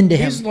tune into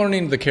him. He's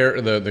learning the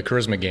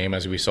charisma game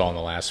as we saw in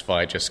the last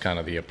fight, just kind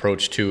of the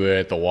approach to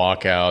it, the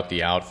walkout,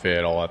 the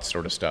outfit, all that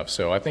sort of stuff.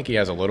 So I think he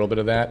has a little bit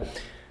of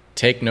that.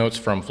 Take notes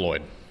from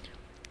Floyd.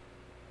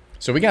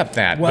 So we got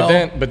that.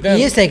 Well, but then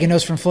he is taking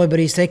notes from Floyd, but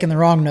he's taking the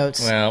wrong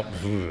notes. well,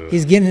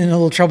 He's getting in a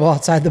little trouble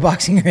outside the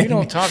boxing ring. we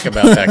don't talk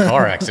about that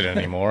car accident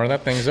anymore.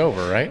 That thing's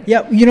over, right?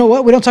 Yeah, you know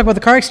what? We don't talk about the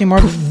car accident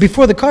anymore.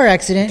 Before the car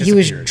accident, he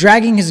was Disappeared.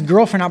 dragging his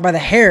girlfriend out by the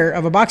hair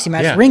of a boxing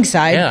match, Yeah,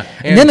 ringside. yeah,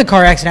 and then the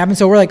car accident happened.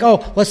 So we're like,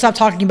 oh, let's stop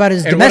talking about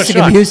his And what a domestic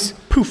shock. abuse.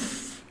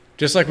 Poof.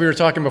 Just like we were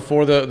talking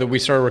before we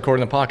started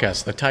recording the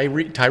podcast, the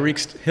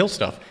Tyreek Hill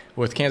stuff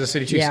with Kansas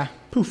City Chiefs. Yeah.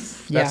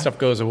 Poof. Yeah. That stuff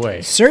goes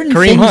away. Certain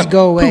Kareem things Hunt,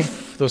 go away.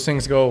 Poof. Those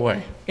things go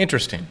away.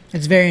 Interesting.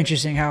 It's very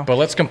interesting how. But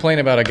let's complain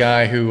about a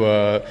guy who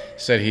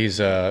said he's,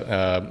 he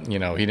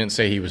didn't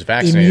say he was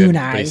vaccinated,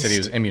 but he said he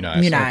was immunized.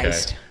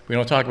 Immunized. Okay. We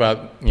don't talk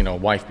about,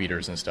 wife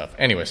beaters and stuff.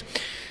 Anyways,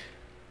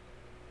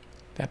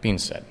 that being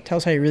said, Tell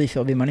us how you really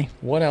feel, B-Money.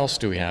 what else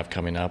do we have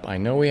coming up? I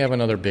know we have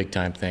another big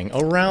time thing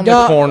around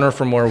Duh. the corner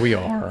from where we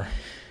are.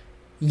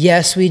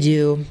 Yes, we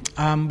do.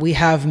 We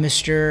have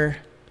Mr.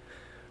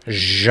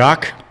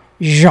 Jacques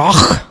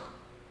Jacques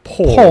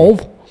Paul.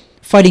 Paul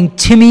fighting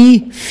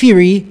Timmy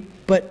Fury,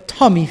 but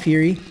Tommy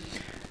Fury.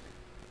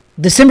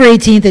 December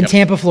 18th in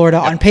Tampa, Florida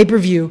on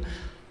pay-per-view.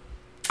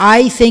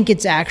 I think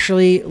it's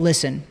actually,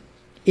 listen,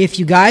 if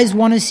you guys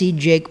want to see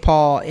Jake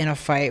Paul in a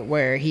fight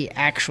where he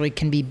actually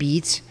can be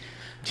beat,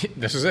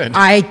 this is it.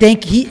 I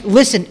think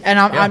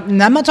I'm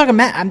not talking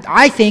Matt.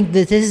 I think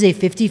that this is a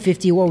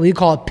 50-50, what we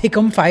call a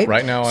pick'em fight.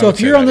 Right now, so if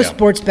you're on the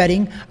sports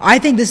betting, I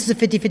think this is a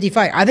 50-50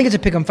 fight. I think it's a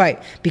pick'em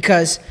fight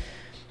because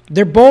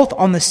they're both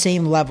on the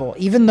same level.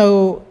 Even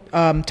though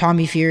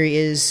Tommy Fury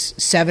is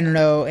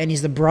 7-0 and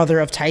he's the brother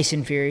of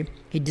Tyson Fury,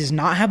 he does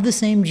not have the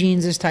same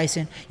genes as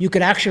Tyson. You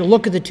could actually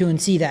look at the two and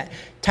see that.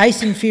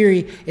 Tyson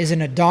Fury is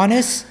an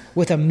Adonis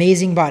with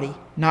amazing body.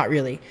 Not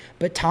really.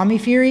 But Tommy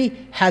Fury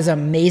has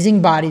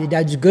amazing body. The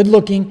dad's good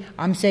looking.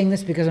 I'm saying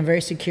this because I'm very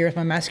secure with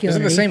my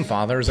masculinity. Is it the same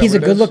father? He's a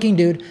good looking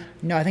dude.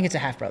 No, I think it's a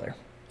half brother.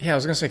 Yeah, I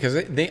was going to say,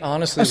 because they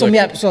honestly so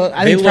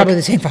I think it's probably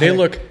the same father. They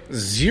look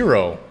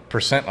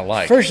 0%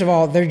 alike. First of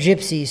all, they're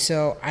gypsies,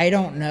 so I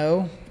don't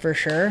know for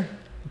sure.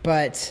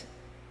 But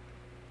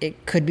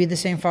it could be the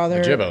same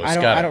father.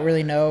 I don't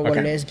really know what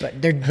it is, but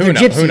they're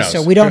gypsies,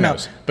 so we don't know.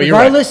 But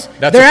regardless,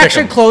 they're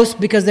actually close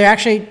because they're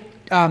actually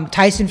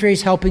Tyson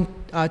Fury's helping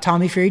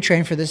Tommy Fury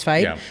train for this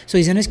fight, so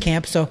he's in his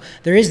camp. So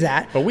there is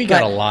that. But we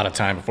got a lot of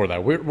time before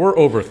that. We're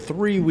over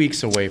 3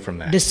 weeks away from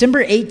that.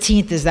 December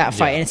 18th is that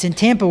fight, and it's in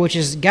Tampa, which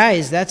is,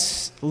 guys,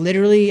 that's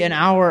literally an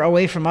hour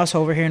away from us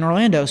over here in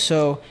Orlando.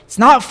 So it's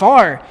not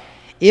far.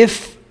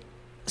 If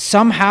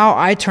somehow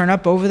I turn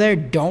up over there,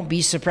 don't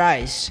be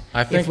surprised.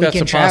 I think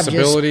that's a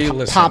possibility.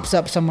 Listen, pops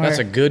up somewhere. That's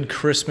a good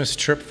Christmas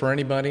trip for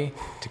anybody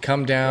to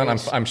come down.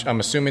 I'm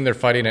assuming they're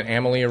fighting at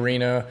Amalie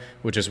Arena,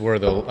 which is where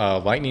the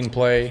Lightning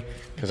play,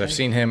 because I've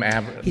seen him.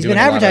 He's been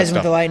advertising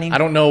with the Lightning. I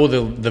don't know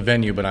the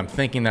venue, but I'm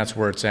thinking that's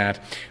where it's at.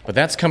 But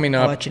that's coming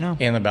up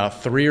in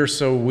about 3 or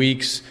so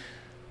weeks.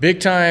 Big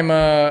time.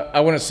 I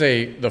wouldn't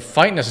say the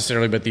fight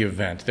necessarily, but the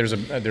event. There's a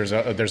good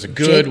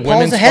Jake women's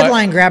Paul's a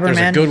headline fight. grabber, There's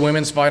man. a good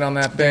women's fight on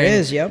that thing. There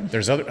is, yep.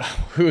 There's other.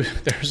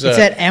 It's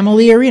at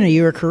Amalie Arena.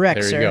 You were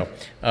correct, sir. There you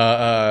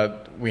go.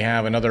 We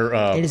have another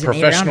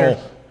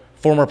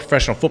former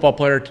professional football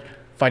player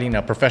fighting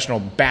a professional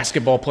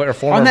basketball player.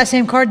 On that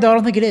same card, though, I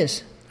don't think it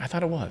is. I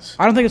thought it was.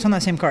 I don't think it's on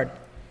that same card.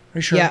 Are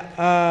you sure?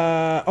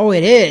 Yeah.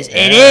 It is.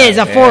 It is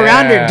a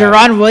 4-rounder.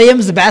 Deron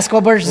Williams, the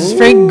basketball player, versus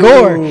Frank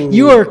Gore.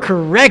 You are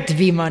correct,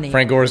 V-Money.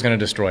 Frank Gore is going to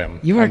destroy him.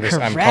 You are correct.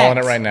 I'm calling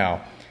it right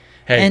now.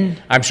 Hey,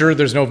 I'm sure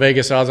there's no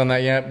Vegas odds on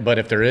that yet, but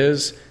if there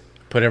is,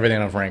 put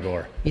everything on Frank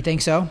Gore. You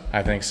think so?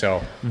 I think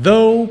so.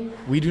 Though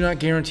we do not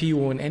guarantee you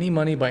will win any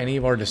money by any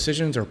of our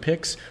decisions or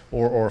picks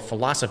or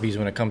philosophies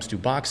when it comes to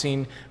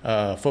boxing,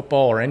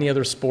 football, or any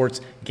other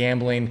sports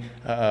gambling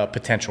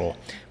potential.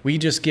 We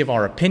just give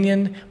our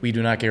opinion. We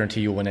do not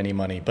guarantee you'll win any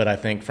money, but I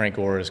think Frank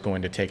Gore is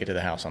going to take it to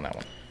the house on that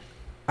one.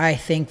 I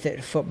think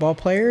that football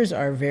players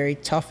are very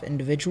tough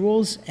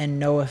individuals, and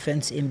no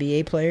offense,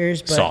 NBA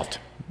players, but soft.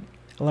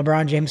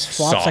 LeBron James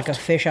flops like a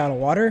fish out of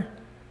water.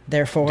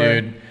 Therefore,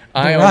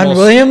 Deron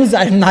Williams,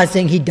 I'm not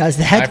saying he does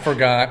that. I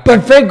forgot.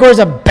 But Frank Gore's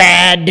a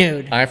bad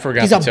dude. I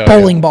forgot He's to tell a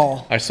bowling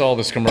ball. I saw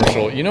this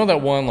commercial. You know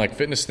that one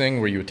fitness thing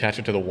where you attach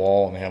it to the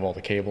wall and they have all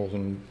the cables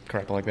and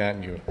crap like that,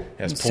 and it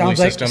has pulley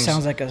systems? It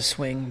sounds like a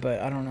swing,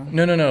 but I don't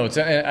know. No.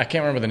 I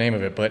can't remember the name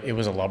of it, but it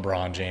was a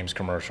LeBron James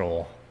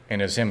commercial,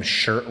 and it's him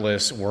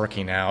shirtless,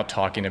 working out,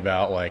 talking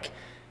about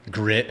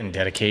grit and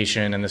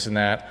dedication and this and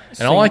that.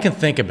 And all I can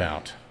think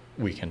about,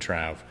 Weekend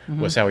Trav,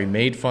 was how he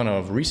made fun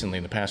of, recently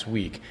in the past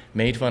week,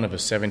 now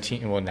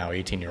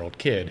 18-year-old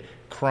kid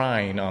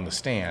crying on the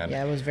stand.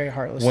 Yeah, it was very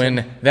heartless.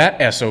 When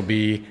that SOB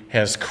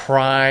has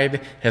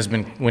cried,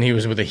 when he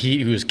was with the Heat,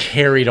 he was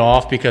carried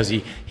off because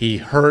he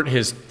hurt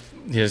his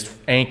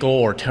ankle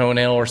or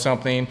toenail or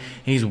something.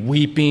 He's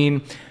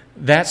weeping.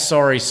 That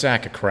sorry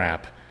sack of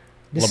crap.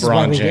 This LeBron is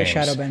why we James. get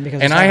shadow banned,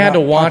 because and I had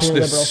to watch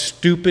this liberal.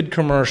 stupid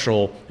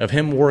commercial of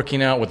him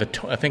working out with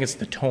I think it's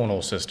the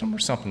tonal system or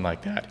something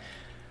like that.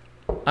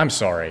 I'm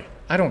sorry.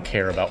 I don't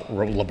care about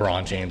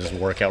LeBron James'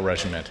 workout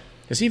regimen.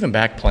 Is he even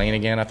back playing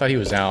again? I thought he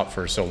was out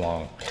for so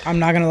long. I'm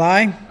not going to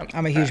lie.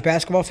 I'm a huge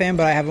basketball fan,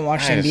 but I haven't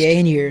watched NBA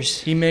in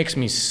years. He makes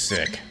me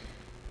sick.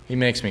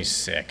 LeBron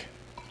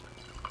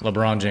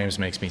James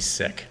makes me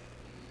sick.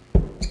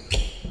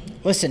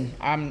 Listen,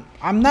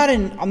 I'm not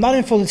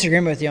in full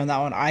disagreement with you on that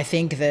one. I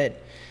think that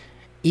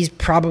he's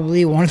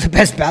probably one of the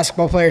best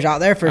basketball players out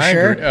there for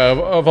sure. Agree.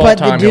 Of all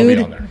time, he'll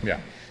be on there. Yeah.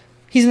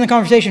 He's in the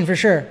conversation for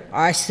sure.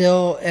 I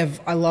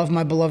love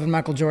my beloved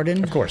Michael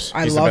Jordan. Of course.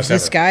 I love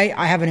this guy.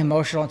 I have an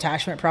emotional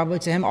attachment probably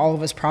to him. All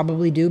of us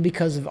probably do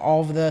because of all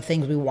of the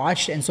things we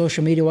watched, and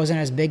social media wasn't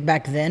as big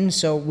back then,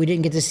 so we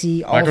didn't get to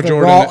see all of the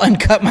raw,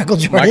 uncut Michael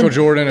Jordan. Michael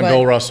Jordan and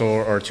Bill Russell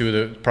are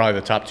probably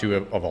the top two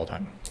of all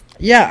time.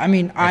 Yeah, I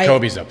mean,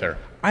 Kobe's up there.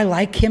 I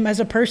like him as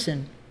a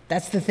person.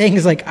 That's the thing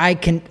is I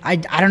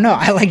don't know.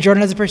 I like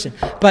Jordan as a person.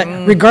 But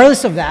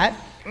regardless of that,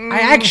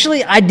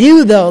 I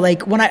do though.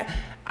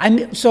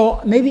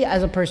 So maybe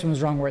as a person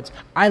was wrong words.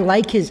 I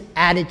like his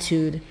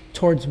attitude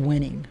towards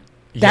winning.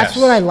 That's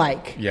Yes. what I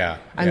like. Yeah.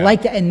 I yeah.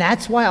 like that. And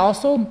that's why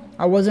also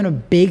I wasn't a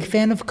big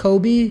fan of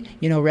Kobe.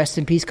 You know, rest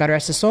in peace, God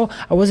rest his soul.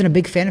 I wasn't a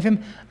big fan of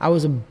him. I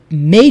was a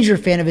major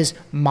fan of his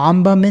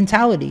Mamba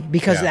mentality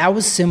because Yeah. that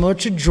was similar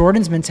to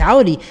Jordan's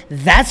mentality.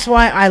 That's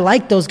why I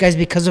like those guys,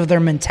 because of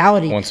their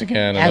mentality. Once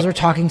again, as we're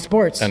talking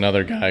sports.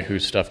 another guy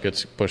whose stuff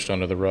gets pushed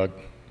under the rug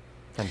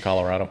from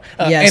Colorado.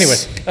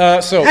 Yes.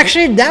 Anyway, so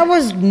Actually,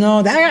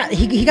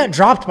 he got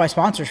dropped by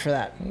sponsors for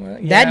that. yeah,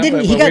 That didn't.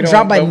 but He we got don't-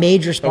 dropped by but-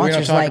 major but we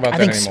don't sponsors talk like about I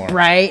that think anymore.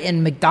 Sprite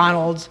and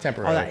McDonald's.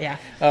 temporary. All that,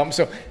 yeah.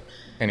 So,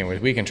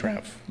 anyways, we can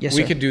Trav. Yes,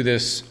 we sir. could do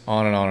this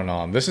on and on and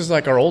on. This is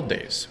like our old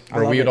days,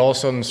 where love we would it. all of a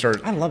sudden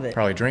start I love it.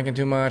 probably drinking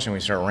too much, and we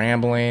start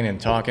rambling and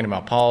talking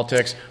about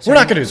politics. We're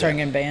not going to do starting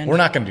that. getting banned. We're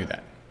not going to do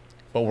that.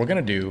 What we're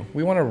going to do,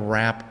 we want to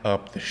wrap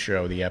up the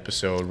show, the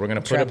episode. We're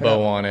going to put a wrap it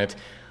bow up. on it.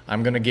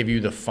 I'm going to give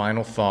you the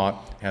final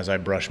thought as I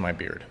brush my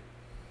beard.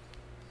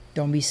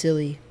 Don't be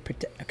silly.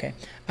 Okay.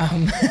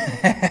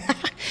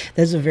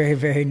 That's a very,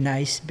 very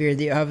nice beard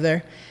that you have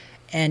there.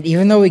 And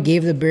even though we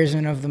gave the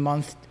Beersman of the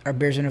month or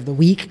Beersman of the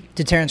week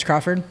to Terrence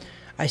Crawford,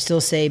 I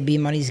still say B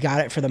Money's got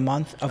it for the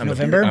month of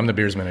November. I'm the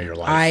beersman of your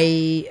life.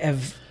 I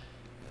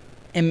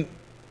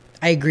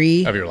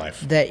agree Of your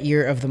life. that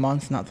you're of the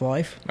month, not the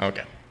life.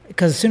 Okay.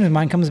 Because as soon as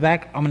mine comes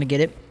back, I'm going to get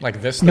it.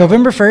 Like this?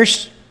 November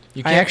 1st,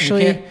 You I can't,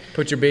 actually... you can't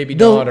put your baby the-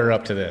 daughter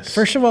up to this.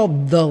 First of all,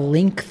 the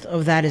length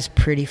of that is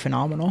pretty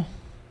phenomenal.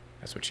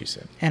 That's what she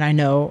said. And I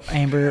know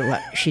Amber,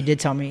 she did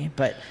tell me,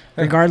 but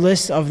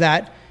regardless of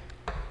that,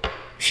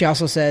 she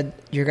also said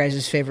your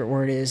guys' favorite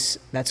word is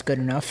 "that's good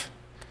enough."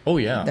 Oh,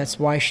 yeah. That's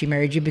why she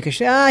married you, because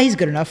he's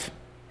good enough.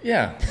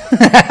 Yeah.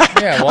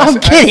 Yeah. Well, I'm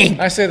kidding.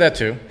 I say that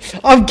too.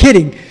 I'm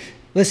kidding.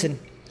 Listen,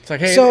 It's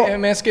like, hey, So-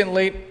 man, it's getting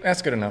late.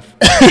 That's good enough.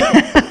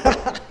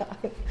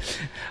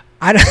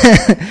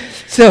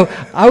 so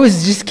I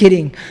was just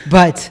kidding,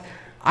 but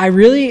I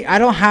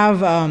don't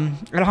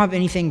have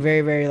anything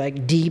very, very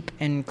like deep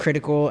and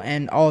critical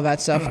and all of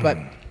that stuff, but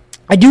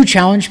I do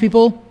challenge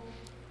people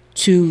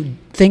to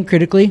think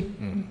critically,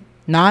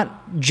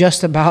 not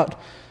just about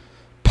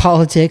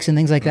politics and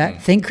things like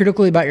that. Think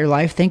critically about your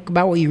life. Think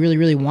about what you really,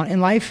 really want in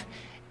life,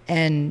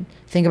 and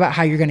think about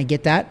how you're going to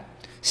get that.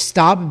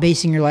 Stop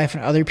basing your life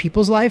on other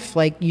people's life.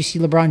 Like you see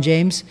LeBron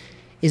James.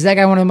 Is that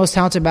guy one of the most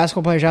talented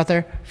basketball players out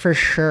there? For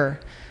sure.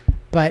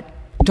 But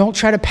don't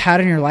try to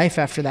pattern your life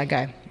after that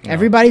guy. No,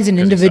 Everybody's an 'cause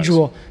he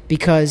individual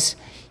because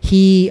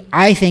he,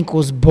 I think,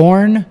 was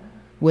born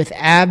with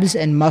abs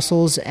and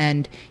muscles,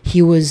 and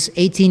he was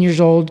 18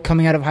 years old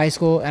coming out of high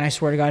school, and I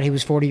swear to God, he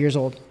was 40 years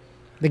old.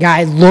 The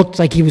guy looked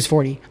like he was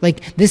 40.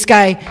 Like, this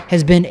guy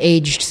has been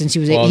aged since he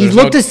was 18. Well, He there's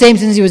looked no- the same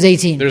since he was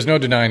 18. There's no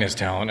denying his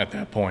talent at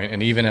that point.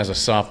 And even as a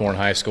sophomore in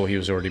high school, he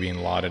was already being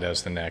lauded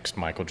as the next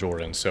Michael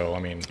Jordan. So, I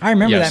mean, I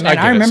remember yes, that, man.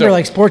 get I it. remember,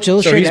 like, Sports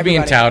Illustrated, So he's being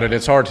everybody. touted.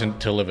 It's hard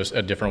to live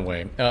a different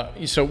way.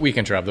 So we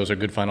can Trav. Those are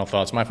good final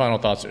thoughts. My final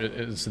thoughts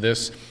is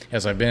this: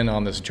 as I've been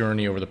on this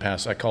journey over the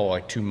past, I call it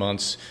like 2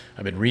 months.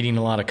 I've been reading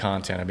a lot of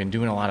content. I've been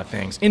doing a lot of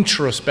things.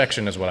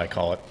 Introspection is what I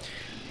call it.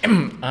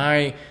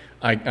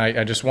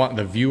 I just want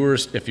the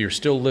viewers, if you're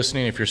still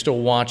listening, if you're still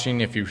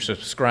watching, if you're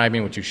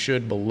subscribing, which you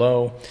should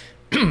below.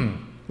 We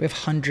have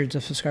hundreds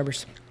of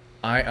subscribers.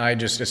 I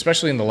just,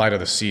 especially in the light of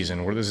the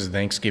season, where this is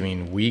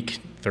Thanksgiving week,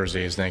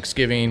 Thursday is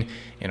Thanksgiving,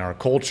 in our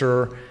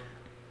culture,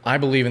 I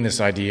believe in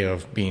this idea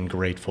of being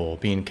grateful,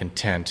 being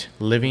content,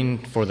 living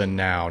for the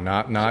now,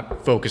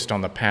 not focused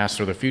on the past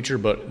or the future,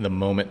 but the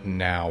moment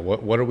now.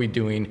 What are we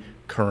doing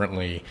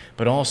currently?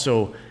 But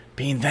also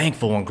being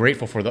thankful and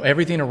grateful for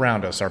everything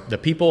around us. The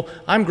people,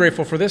 I'm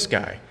grateful for this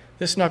guy,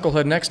 this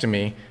knucklehead next to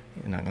me.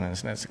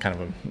 That's kind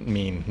of a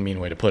mean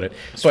way to put it.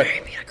 But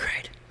I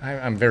cried.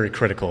 I'm very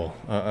critical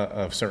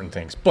of certain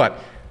things, but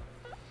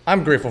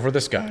I'm grateful for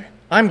this guy.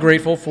 I'm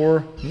grateful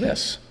for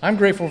this. I'm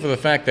grateful for the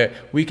fact that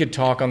we could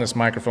talk on this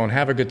microphone,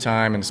 have a good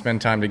time, and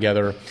spend time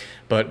together.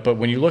 But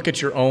when you look at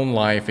your own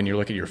life and you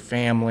look at your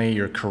family,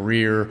 your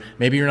career,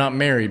 maybe you're not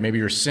married, maybe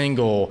you're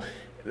single,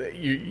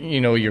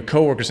 your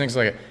coworkers, things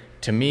like that.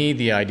 To me,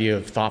 the idea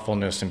of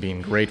thoughtfulness and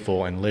being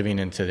grateful and living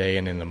in today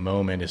and in the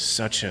moment is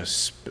such a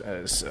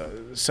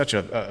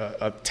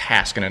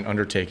task and an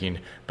undertaking,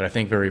 but I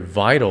think very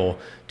vital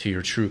to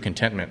your true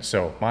contentment.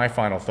 So my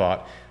final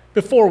thought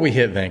before we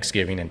hit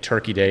Thanksgiving and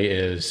Turkey Day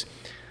is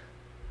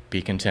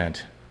be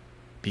content,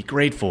 be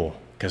grateful,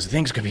 because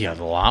things could be a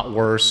lot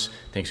worse,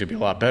 things could be a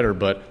lot better,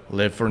 but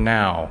live for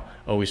now.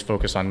 Always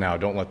focus on now.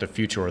 Don't let the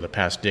future or the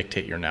past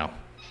dictate your now.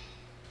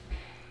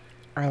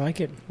 I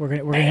like it. We're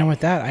gonna end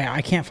with that.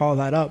 I can't follow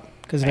that up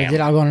because if I Bam. did,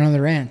 I'll go on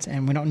another rant,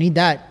 and we don't need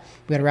that.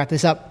 We got to wrap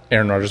this up.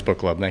 Aaron Rodgers Book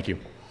Club, thank you.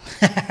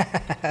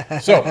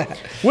 So,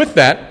 with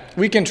that,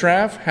 Weekend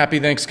Trav, happy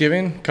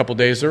Thanksgiving. A couple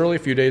days early, a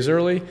few days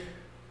early.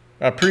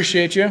 I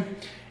appreciate you.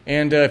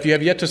 And if you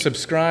have yet to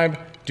subscribe,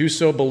 do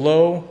so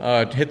below.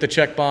 Hit the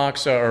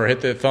checkbox, or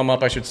hit the thumb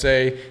up, I should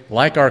say.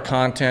 Like our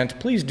content.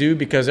 Please do,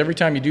 because every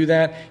time you do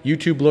that,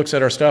 YouTube looks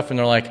at our stuff and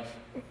they're like,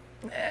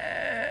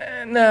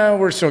 no,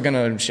 we're still going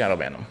to shadow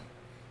ban them.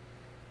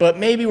 But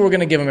maybe we're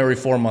going to give them every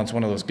 4 months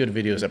one of those good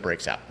videos that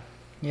breaks out.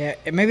 Yeah,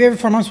 maybe every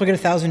 4 months we'll get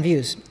 1,000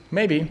 views.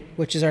 Maybe.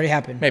 Which has already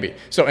happened. Maybe.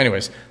 So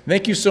anyways,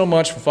 thank you so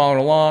much for following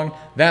along.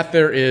 That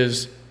there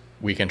is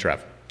Weekend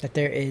Trav. That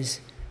there is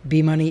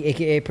B Money,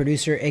 a.k.a.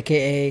 producer,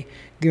 a.k.a.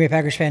 Green Bay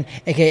Packers fan,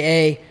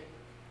 a.k.a.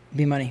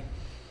 B Money.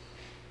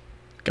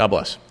 God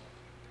bless.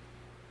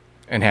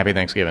 And happy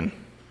Thanksgiving.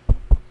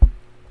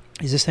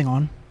 Is this thing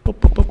on? Boop,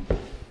 boop, boop.